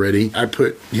heard already, I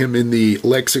put him in the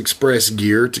Lex Express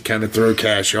gear to kind of throw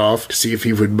cash off to see if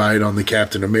he would bite on the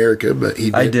Captain America, but he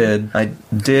didn't. I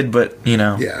did, but,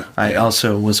 Yeah. I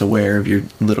also was aware of your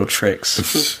little tricks.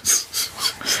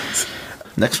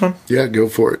 Next one? Yeah, go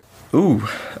for it. Ooh,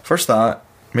 first thought,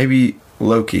 maybe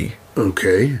Loki.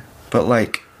 Okay. But,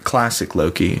 like, classic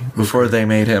Loki, before they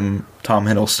made him Tom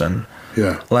Hiddleston.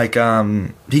 Yeah. Like,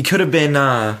 he could have been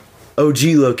OG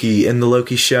Loki in the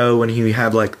Loki show when he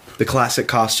had, like, the classic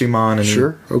costume on. And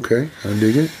sure, okay, I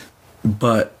dig it.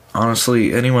 But,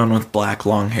 honestly, anyone with black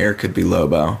long hair could be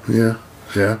Lobo. Yeah.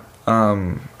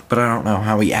 But I don't know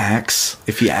how he acts,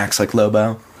 if he acts like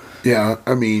Lobo. Yeah,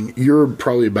 I mean, you're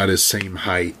probably about his same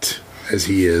height as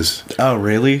he is. Oh,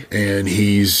 really? And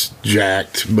he's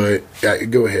jacked, but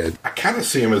go ahead. I kind of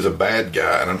see him as a bad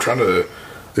guy, and I'm trying to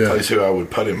place who I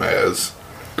would put him as.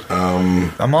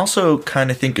 I'm also kind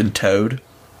of thinking Toad.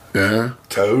 Yeah.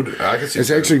 Toad? I can see it's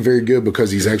Toad. Actually very good because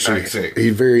he's actually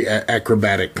he's very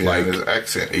acrobatic-like. Yeah, his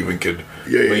accent even could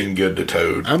lean good to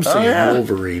Toad. I'm saying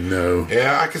Wolverine, though.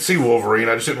 Yeah, I could see Wolverine.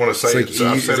 I just didn't want to say it, so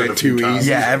I've said it a few times.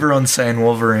 Yeah, everyone's saying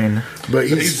Wolverine. But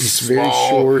he's very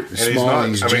short, and small,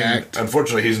 and he's jacked.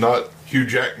 Unfortunately, he's not Hugh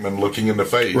Jackman looking in the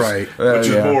face. Right. Which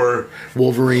is more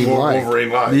Wolverine-like.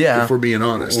 Wolverine-like. Yeah. If we're being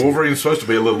honest. Wolverine's supposed to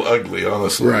be a little ugly,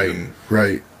 honestly.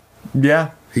 Right.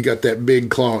 Yeah. He got that big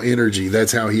claw energy.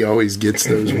 That's how he always gets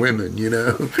those women,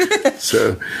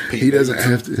 So he doesn't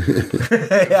have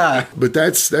to. Yeah. But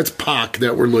that's Pac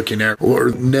that we're looking at,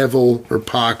 or Neville, or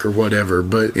Pac, or whatever.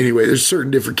 But anyway, there's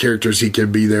certain different characters he can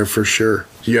be there for sure.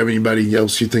 Do you have anybody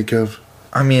else you think of?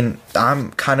 I mean,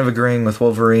 I'm kind of agreeing with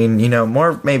Wolverine. You know,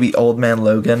 more maybe Old Man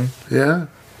Logan. Yeah.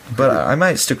 But I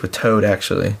might stick with Toad,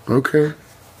 actually. Okay.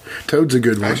 Toad's a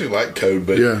good one. I actually like Toad,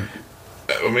 but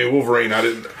I mean, Wolverine,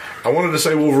 I wanted to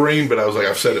say Wolverine, but I was like,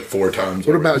 I've said it 4 times.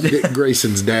 What about Dick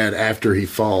Grayson's dad after he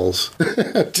falls?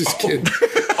 Just kidding.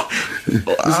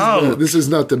 This is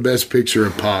not the best picture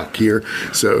of Pac here.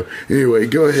 So, anyway,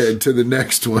 go ahead to the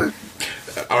next one.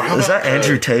 Is that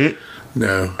Andrew Tate?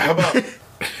 No. How about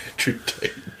Andrew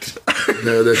Tate?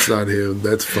 No, that's not him.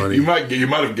 That's funny. You might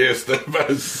have guessed that.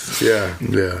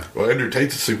 Yeah. Well, Andrew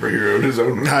Tate's a superhero in his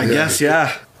own right. I guess,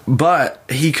 yeah. But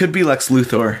he could be Lex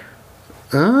Luthor.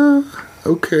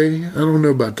 Okay. I don't know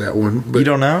about that one. But you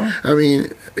don't know? I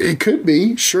mean, it could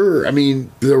be, sure. I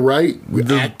mean, the right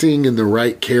acting and the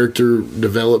right character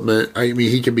development, I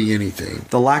mean, he could be anything.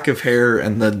 The lack of hair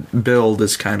and the build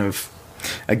is kind of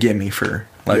a gimme for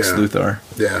Lex Luthor.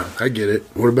 Yeah, I get it.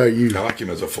 What about you? I like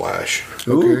him as a Flash.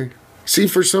 Okay. Ooh. See,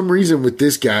 for some reason with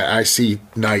this guy, I see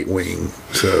Nightwing.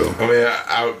 So I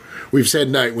mean, we've said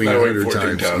Nightwing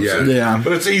 100 times. Yeah.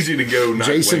 But it's easy to go Nightwing.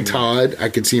 Jason Todd. I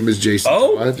could see him as Jason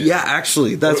Todd. Yeah,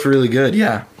 actually, that's really good.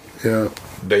 Yeah.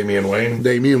 Damian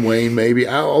Wayne, maybe.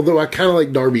 Although I kind of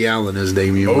like Darby Allin as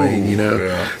Damian Wayne, you know.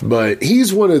 Yeah. But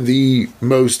he's one of the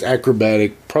most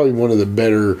acrobatic, probably one of the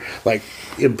better, like,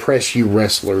 impress you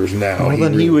wrestlers now. Well,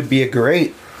 then he would be a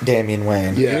great Damian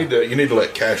Wayne. Yeah. You need to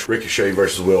let Cash Ricochet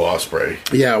versus Will Ospreay.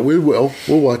 Yeah, we will.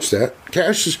 We'll watch that.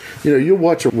 Cash is, you'll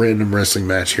watch a random wrestling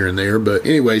match here and there. But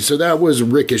anyway, so that was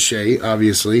Ricochet,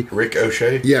 obviously. Rick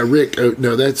O'Shea? Yeah,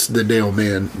 no, that's the Dale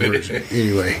Mann version.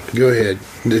 Anyway, go ahead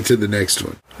to the next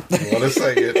one. I want to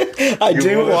say it. I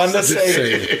do want to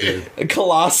say it.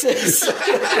 Colossus.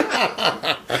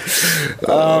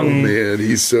 Oh, man,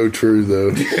 he's so true,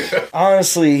 though.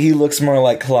 Honestly, he looks more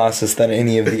like Colossus than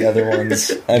any of the other ones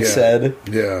I've said.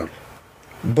 Yeah.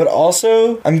 But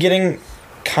also, I'm getting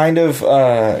kind of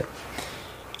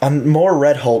more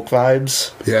Red Hulk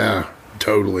vibes. Yeah,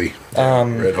 totally.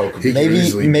 Red Hulk.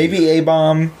 Maybe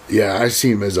A-Bomb. Yeah, I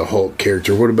see him as a Hulk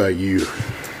character. What about you?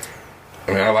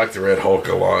 I mean, I like the Red Hulk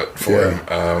a lot for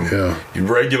him.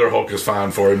 Regular Hulk is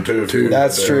fine for him, too.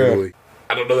 That's true.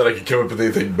 I don't know that I could come up with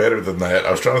anything better than that.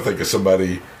 I was trying to think of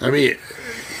somebody. I mean,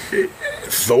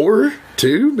 Thor,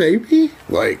 too, maybe?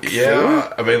 Like, yeah.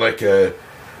 Thor? I mean, like, I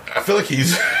feel like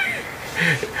he's...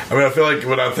 I feel like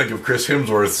when I think of Chris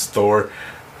Hemsworth's Thor,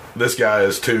 this guy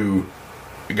is too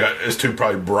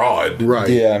probably broad, right?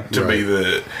 Yeah, to be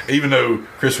the, even though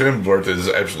Chris Hemsworth is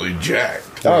absolutely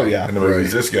jacked. Oh yeah, in the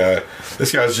movies, this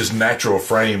guy's just natural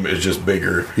frame is just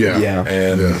bigger. Yeah.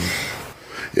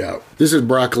 This is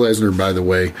Brock Lesnar, by the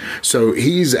way. So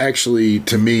he's actually,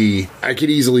 to me, I could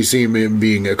easily see him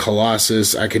being a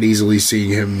Colossus. I could easily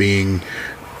see him being,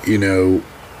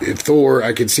 Thor.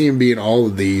 I could see him being all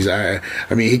of these. I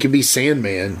mean, he could be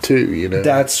Sandman too.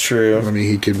 That's true. I mean,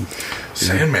 he could.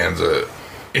 Sandman's a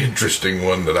interesting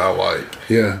one that I like.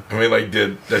 Yeah. I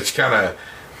mean, that's kind of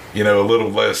a little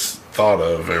less thought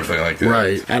of, everything like that.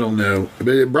 Right. I don't know.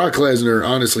 But Brock Lesnar,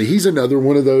 honestly, he's another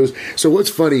one of those. So what's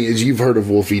funny is you've heard of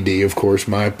Wolfie D, of course,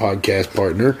 my podcast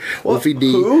partner. Wolfie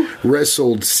D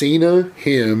wrestled Cena,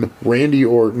 him, Randy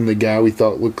Orton, the guy we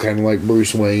thought looked kind of like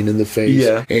Bruce Wayne in the face,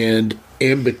 and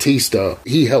Batista.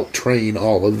 He helped train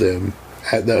all of them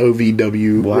at the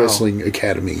OVW Wrestling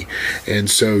Academy. And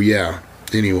so,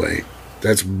 anyway,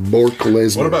 that's Brock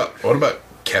Lesnar. What about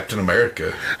Captain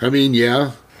America? I mean,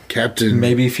 Captain.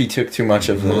 Maybe if he took too much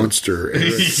of the monster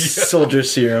soldier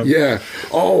serum. Yeah.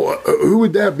 Oh, who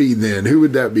would that be then? Who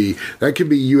would that be? That could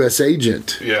be U.S.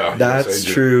 Agent. Yeah, that's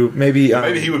true. Maybe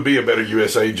he would be a better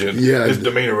U.S. agent. Yeah, his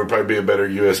demeanor would probably be a better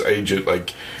U.S. agent.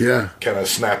 Like, kind of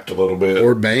snapped a little bit.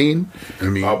 Or Bane. I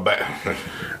mean, but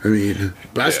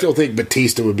I still think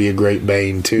Batista would be a great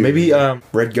Bane too. Maybe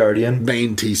Red Guardian.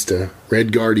 Bane-tista.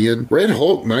 Red Guardian. Red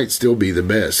Hulk might still be the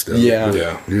best, though.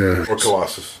 Yeah. Or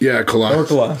Colossus. Yeah,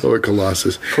 Colossus. Or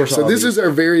Colossus. So this is our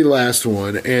very last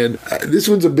one, and this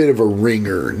one's a bit of a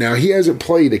ringer. Now, he hasn't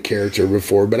played a character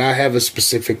before, but I have a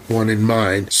specific one in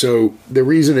mind. So the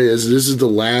reason is this is the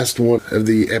last one of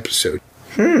the episode.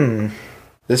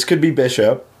 This could be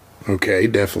Bishop. Okay,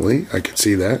 definitely. I could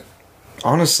see that.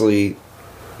 Honestly,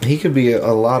 he could be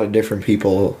a lot of different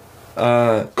people.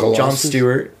 John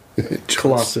Stewart.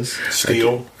 Colossus.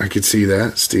 Steel. I could see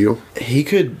that. Steel. He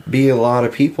could be a lot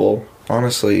of people,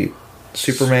 honestly.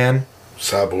 Superman.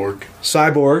 Cyborg.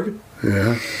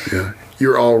 Yeah.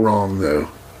 You're all wrong, though.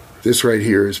 This right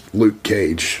here is Luke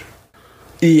Cage.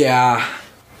 Yeah.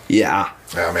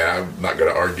 I mean, I'm not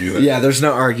going to argue that. Yeah, there's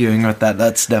no arguing with that.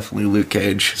 That's definitely Luke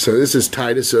Cage. So this is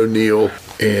Titus O'Neil,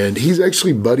 and he's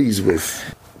actually buddies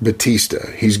with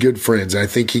Batista. He's good friends. I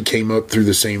think he came up through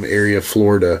the same area of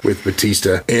Florida with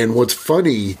Batista. And what's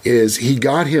funny is he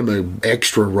got him an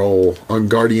extra role on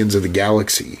Guardians of the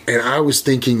Galaxy. And I was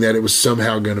thinking that it was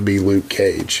somehow going to be Luke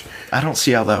Cage. I don't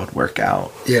see how that would work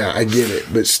out. Yeah, I get it.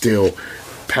 But still,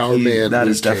 Power Man. That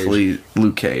Luke is definitely Cage.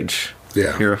 Luke Cage.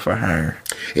 Yeah. Hero for hire.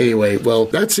 Anyway, well,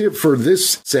 that's it for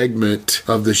this segment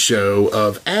of the show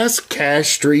of Ask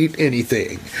Cash Street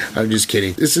Anything. I'm just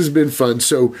kidding. This has been fun.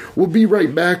 So we'll be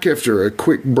right back after a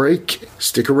quick break.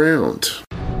 Stick around.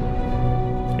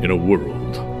 In a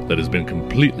world that has been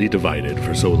completely divided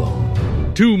for so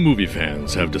long, two movie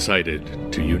fans have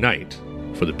decided to unite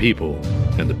for the people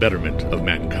and the betterment of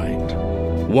mankind.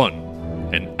 One,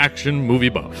 an action movie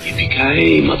buff.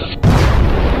 Yippee-ki-yay, mother...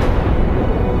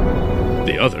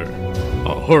 The other,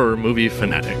 a horror movie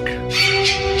fanatic.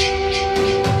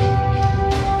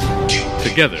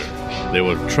 Together, they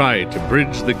will try to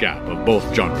bridge the gap of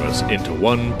both genres into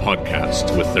one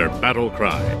podcast with their battle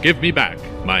cry, Give Me Back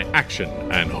My Action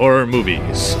and Horror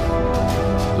Movies.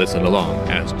 Listen along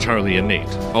as Charlie and Nate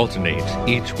alternate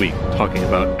each week talking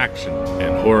about action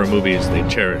and horror movies they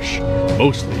cherish,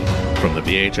 mostly from the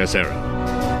VHS era.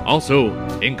 Also,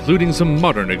 including some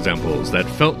modern examples that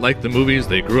felt like the movies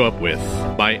they grew up with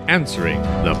by answering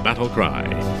the battle cry,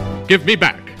 Give Me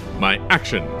Back My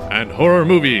Action and Horror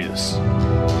Movies.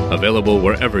 Available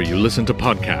wherever you listen to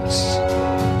podcasts.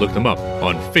 Look them up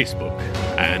on Facebook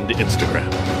and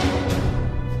Instagram.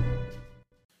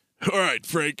 All right,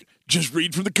 Frank, just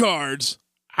read from the cards.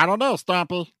 I don't know,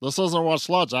 Stompy. This isn't what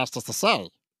Sludge asked us to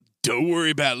say. Don't worry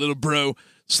about it, little bro.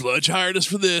 Sludge hired us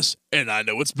for this, and I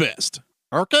know what's best.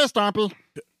 Okay, Stompy.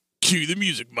 Cue the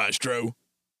music, maestro.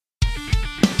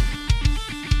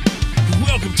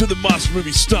 Welcome to the Monster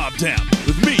Movie Stomp Down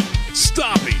with me,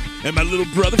 Stompy, and my little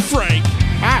brother Frank.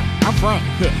 Hi, I'm Frank.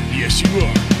 Yes, you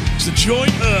are. So join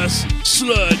us,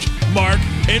 Sludge, Mark,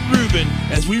 and Ruben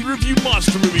as we review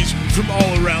monster movies from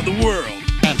all around the world.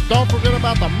 And don't forget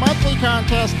about the monthly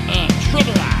contest and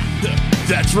trivia.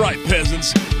 That's right,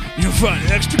 peasants. You'll find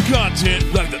extra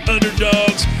content like the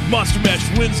Underdogs, Monster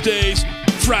Mash Wednesdays,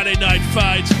 Friday Night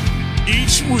Fights,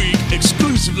 each week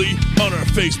exclusively on our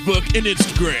Facebook and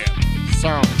Instagram.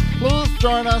 So please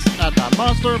join us at the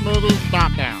Monster Movie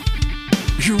Stomp Down.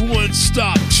 Your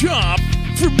one-stop shop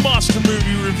for monster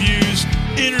movie reviews,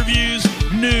 interviews,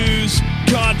 news,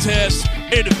 contests,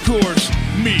 and of course,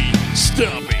 me,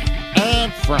 Stumpy.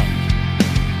 And Frank.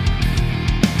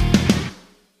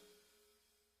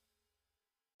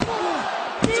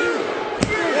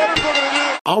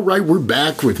 All right, we're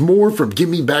back with more from Give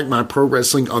Me Back My Pro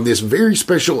Wrestling on this very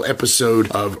special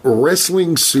episode of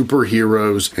Wrestling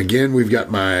Superheroes. Again, we've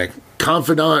got my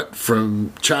confidant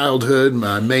from childhood,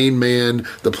 my main man,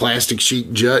 the Plastic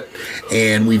Sheet Jut,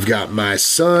 and we've got my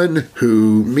son,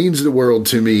 who means the world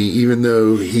to me, even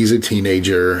though he's a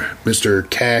teenager, Mr.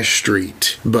 Cash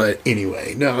Street. But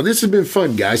anyway, no, this has been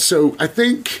fun, guys. So I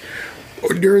think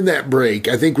during that break,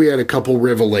 I think we had a couple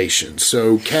revelations.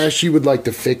 So, Cash, you would like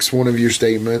to fix one of your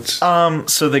statements?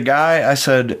 So the guy I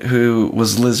said who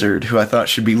was Lizard, who I thought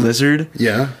should be Lizard.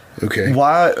 Yeah, okay.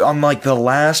 Why, I'm like the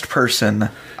last person,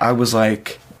 I was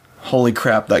like, holy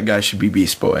crap, that guy should be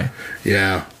Beast Boy.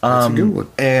 Yeah, that's a good one.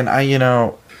 And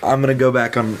I'm going to go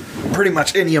back on pretty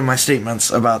much any of my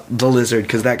statements about the Lizard,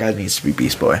 because that guy needs to be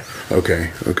Beast Boy.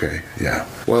 Okay, yeah.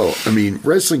 Well, I mean,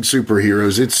 wrestling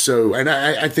superheroes, it's so, and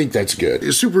I think that's good.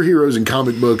 Superheroes in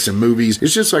comic books and movies,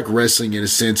 it's just like wrestling in a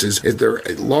sense, is they're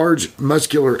large,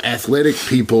 muscular, athletic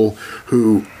people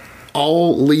who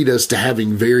all lead us to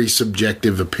having very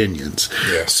subjective opinions.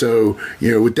 Yeah. So,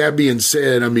 with that being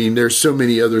said, I mean, there's so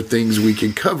many other things we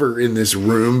can cover in this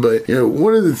room, but,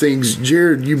 one of the things,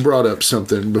 Jared, you brought up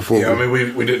something before. Yeah, I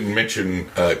mean, we didn't mention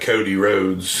Cody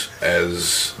Rhodes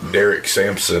as Derek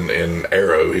Sampson in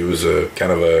Arrow. He was a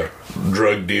kind of a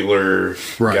drug dealer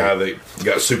guy that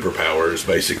got superpowers,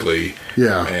 basically.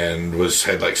 Yeah. And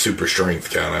had like super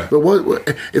strength, kind of. But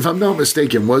what, if I'm not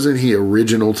mistaken, wasn't he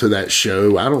original to that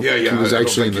show? I don't think he was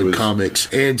actually in the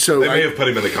comics. And so they may have put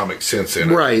him in the comics since then.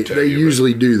 Right. They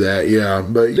usually do that, yeah.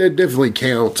 But that definitely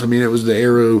counts. I mean, it was the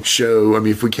Arrow show. I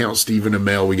mean, if we count Stephen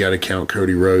Amell, we got to count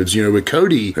Cody Rhodes. But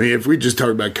Cody, I mean, if we just talk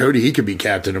about Cody, he could be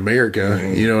Captain America.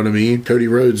 Mm-hmm. You know what I mean? Cody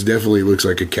Rhodes definitely looks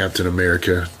like a Captain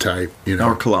America type,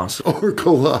 Or Colossus. Or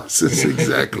Colossus,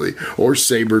 exactly. Or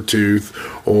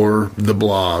Sabretooth, or the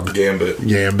Blob. Gambit,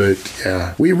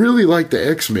 yeah. We really like the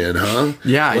X-Men, huh?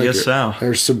 Yeah, I guess so.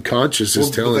 Our subconscious is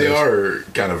telling us. They are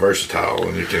kind of versatile,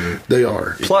 and you can... They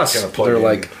are. Plus, they're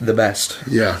like the best.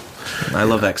 Yeah. I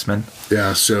love X-Men.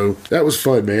 Yeah, so that was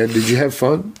fun, man. Did you have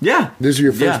fun? Yeah. This is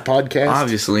your first podcast?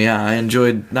 Obviously, yeah. I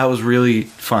enjoyed... That was really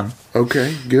fun.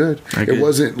 Okay, good. It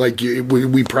wasn't like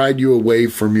we pried you away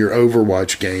from your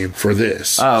Overwatch game for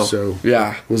this. Oh, so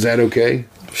yeah. Was that okay?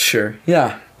 Sure.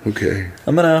 Yeah. Okay.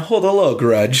 I'm gonna hold a little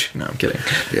grudge. No, I'm kidding.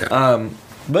 Yeah.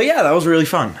 But yeah, that was really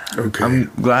fun. Okay.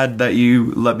 I'm glad that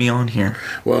you let me on here.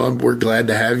 Well, we're glad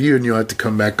to have you, and you'll have to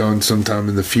come back on sometime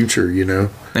in the future,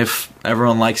 If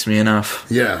everyone likes me enough.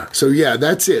 Yeah. So, yeah,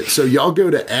 that's it. So, y'all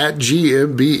go to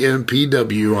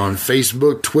 @GMBMPW on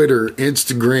Facebook, Twitter,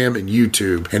 Instagram, and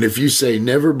YouTube. And if you say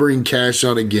never bring cash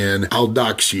on again, I'll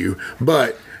dox you.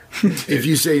 But if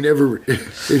you say never...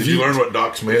 Did you learn what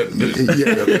dox meant?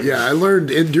 Yeah, I learned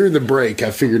during the break.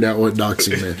 I figured out what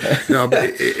doxing meant. No,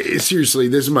 but seriously,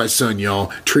 this is my son,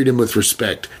 y'all. Treat him with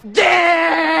respect.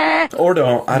 Or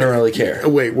don't. I don't really care.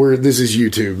 Wait, this is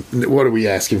YouTube. What are we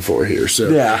asking for here? So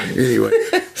yeah. Anyway,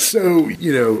 so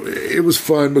it was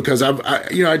fun because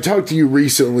I talked to you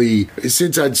recently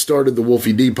since I'd started the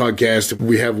Wolfie D podcast.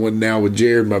 We have one now with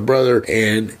Jared, my brother,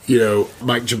 and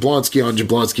Mike Jablonski on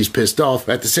Jablonski's Pissed Off.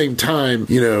 At the same time,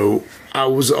 I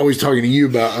was always talking to you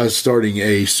about us starting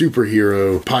a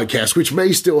superhero podcast, which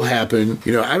may still happen.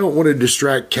 I don't want to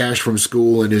distract Cash from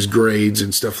school and his grades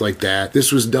and stuff like that.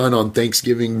 This was done on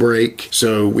Thanksgiving break,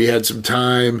 so we had some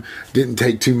time. Didn't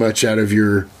take too much out of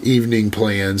your evening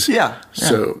plans. Yeah.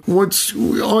 So once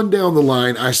on down the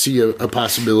line, I see a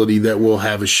possibility that we'll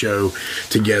have a show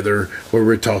together where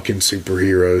we're talking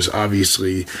superheroes.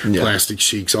 Obviously, Plastic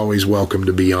Chic's always welcome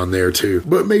to be on there too.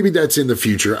 But maybe that's in the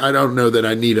future. I don't know that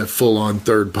I need a full-on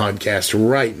third podcast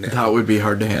right now. That would be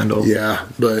hard to handle. Yeah,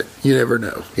 but you never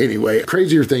know. Anyway,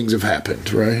 crazier things have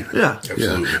happened, right? Yeah.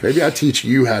 Absolutely. Yeah. Maybe I'll teach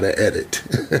you how to edit.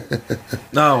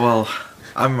 Oh, well...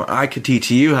 I could teach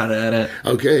you how to edit.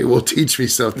 Okay, well, teach me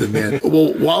something, man.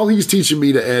 Well, while he's teaching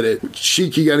me to edit,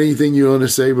 Sheik, you got anything you want to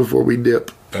say before we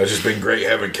dip? It's just been great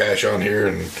having Cash on here,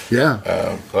 and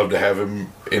love to have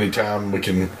him anytime we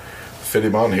can fit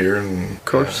him on here. And of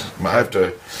course, I have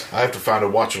to find a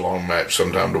watch along match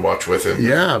sometime to watch with him.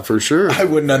 Yeah, for sure. I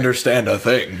wouldn't understand a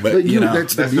thing, but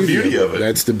that's the beauty of it.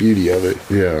 That's the beauty of it.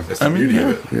 Yeah, that's the beauty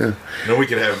of it. Yeah, we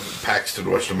could have Paxton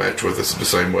watch the match with us the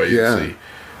same way. Yeah. See.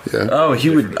 Yeah. Oh,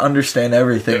 he would understand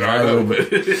everything. I know,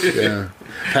 but yeah.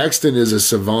 Paxton is a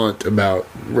savant about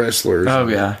wrestlers. Oh,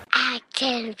 yeah.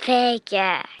 Action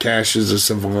figure. Cash is a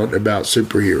savant about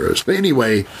superheroes. But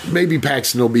anyway, maybe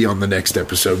Paxton will be on the next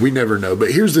episode. We never know.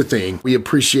 But here's the thing. We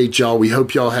appreciate y'all. We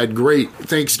hope y'all had great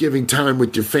Thanksgiving time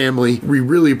with your family. We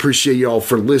really appreciate y'all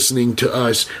for listening to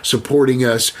us, supporting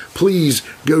us. Please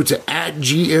go to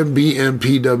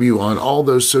 @GMBMPW on all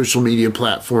those social media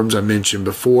platforms I mentioned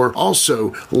before.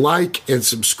 Also, like and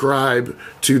subscribe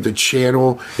to the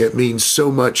channel. It means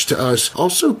so much to us.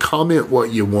 Also, comment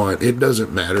what you want. It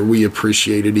doesn't matter. We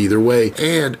appreciate it either way.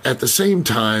 And at the same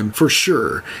time, for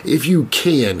sure, if you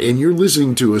can, and you're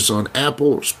listening to us on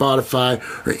Apple, Spotify,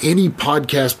 or any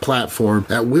podcast platform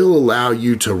that will allow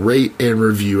you to rate and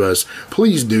review us,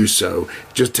 please do so.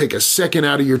 Just take a second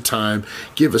out of your time.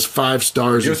 Give us 5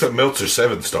 stars. Give us a Meltzer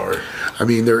 7-star. I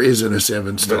mean, there isn't a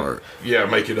 7-star. But, yeah,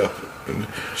 make it up.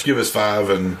 Just give us 5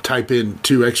 and type in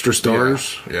 2 extra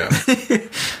stars. Yeah.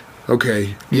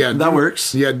 Okay. Yeah. That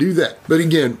works. Yeah, do that. But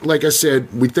again, like I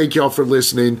said, we thank y'all for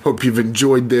listening. Hope you've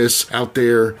enjoyed this out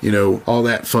there, all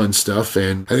that fun stuff.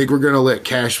 And I think we're going to let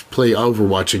Cash play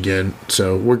Overwatch again.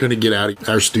 So we're going to get out of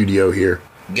our studio here.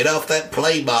 Get off that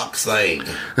play box thing.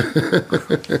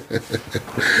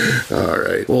 All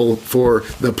right. Well, for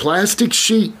the Plastic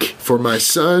Chic, for my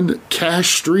son,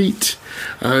 Cash Street,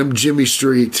 I'm Jimmy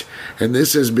Street, and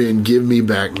this has been Give Me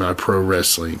Back My Pro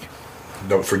Wrestling.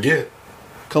 Don't forget,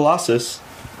 Colossus.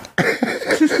 That's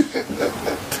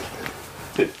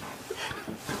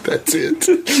it.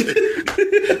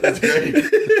 That's great.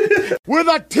 With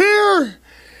a tear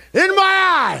in my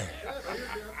eye,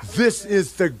 this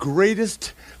is the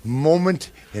greatest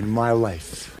moment in my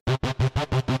life.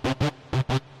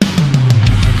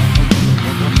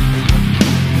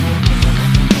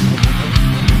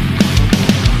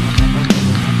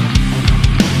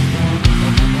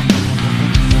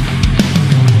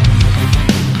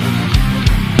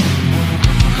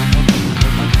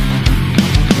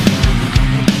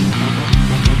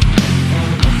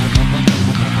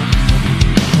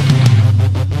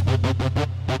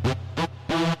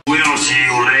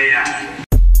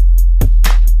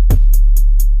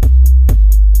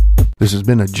 This has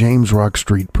been a James Rock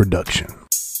Street production.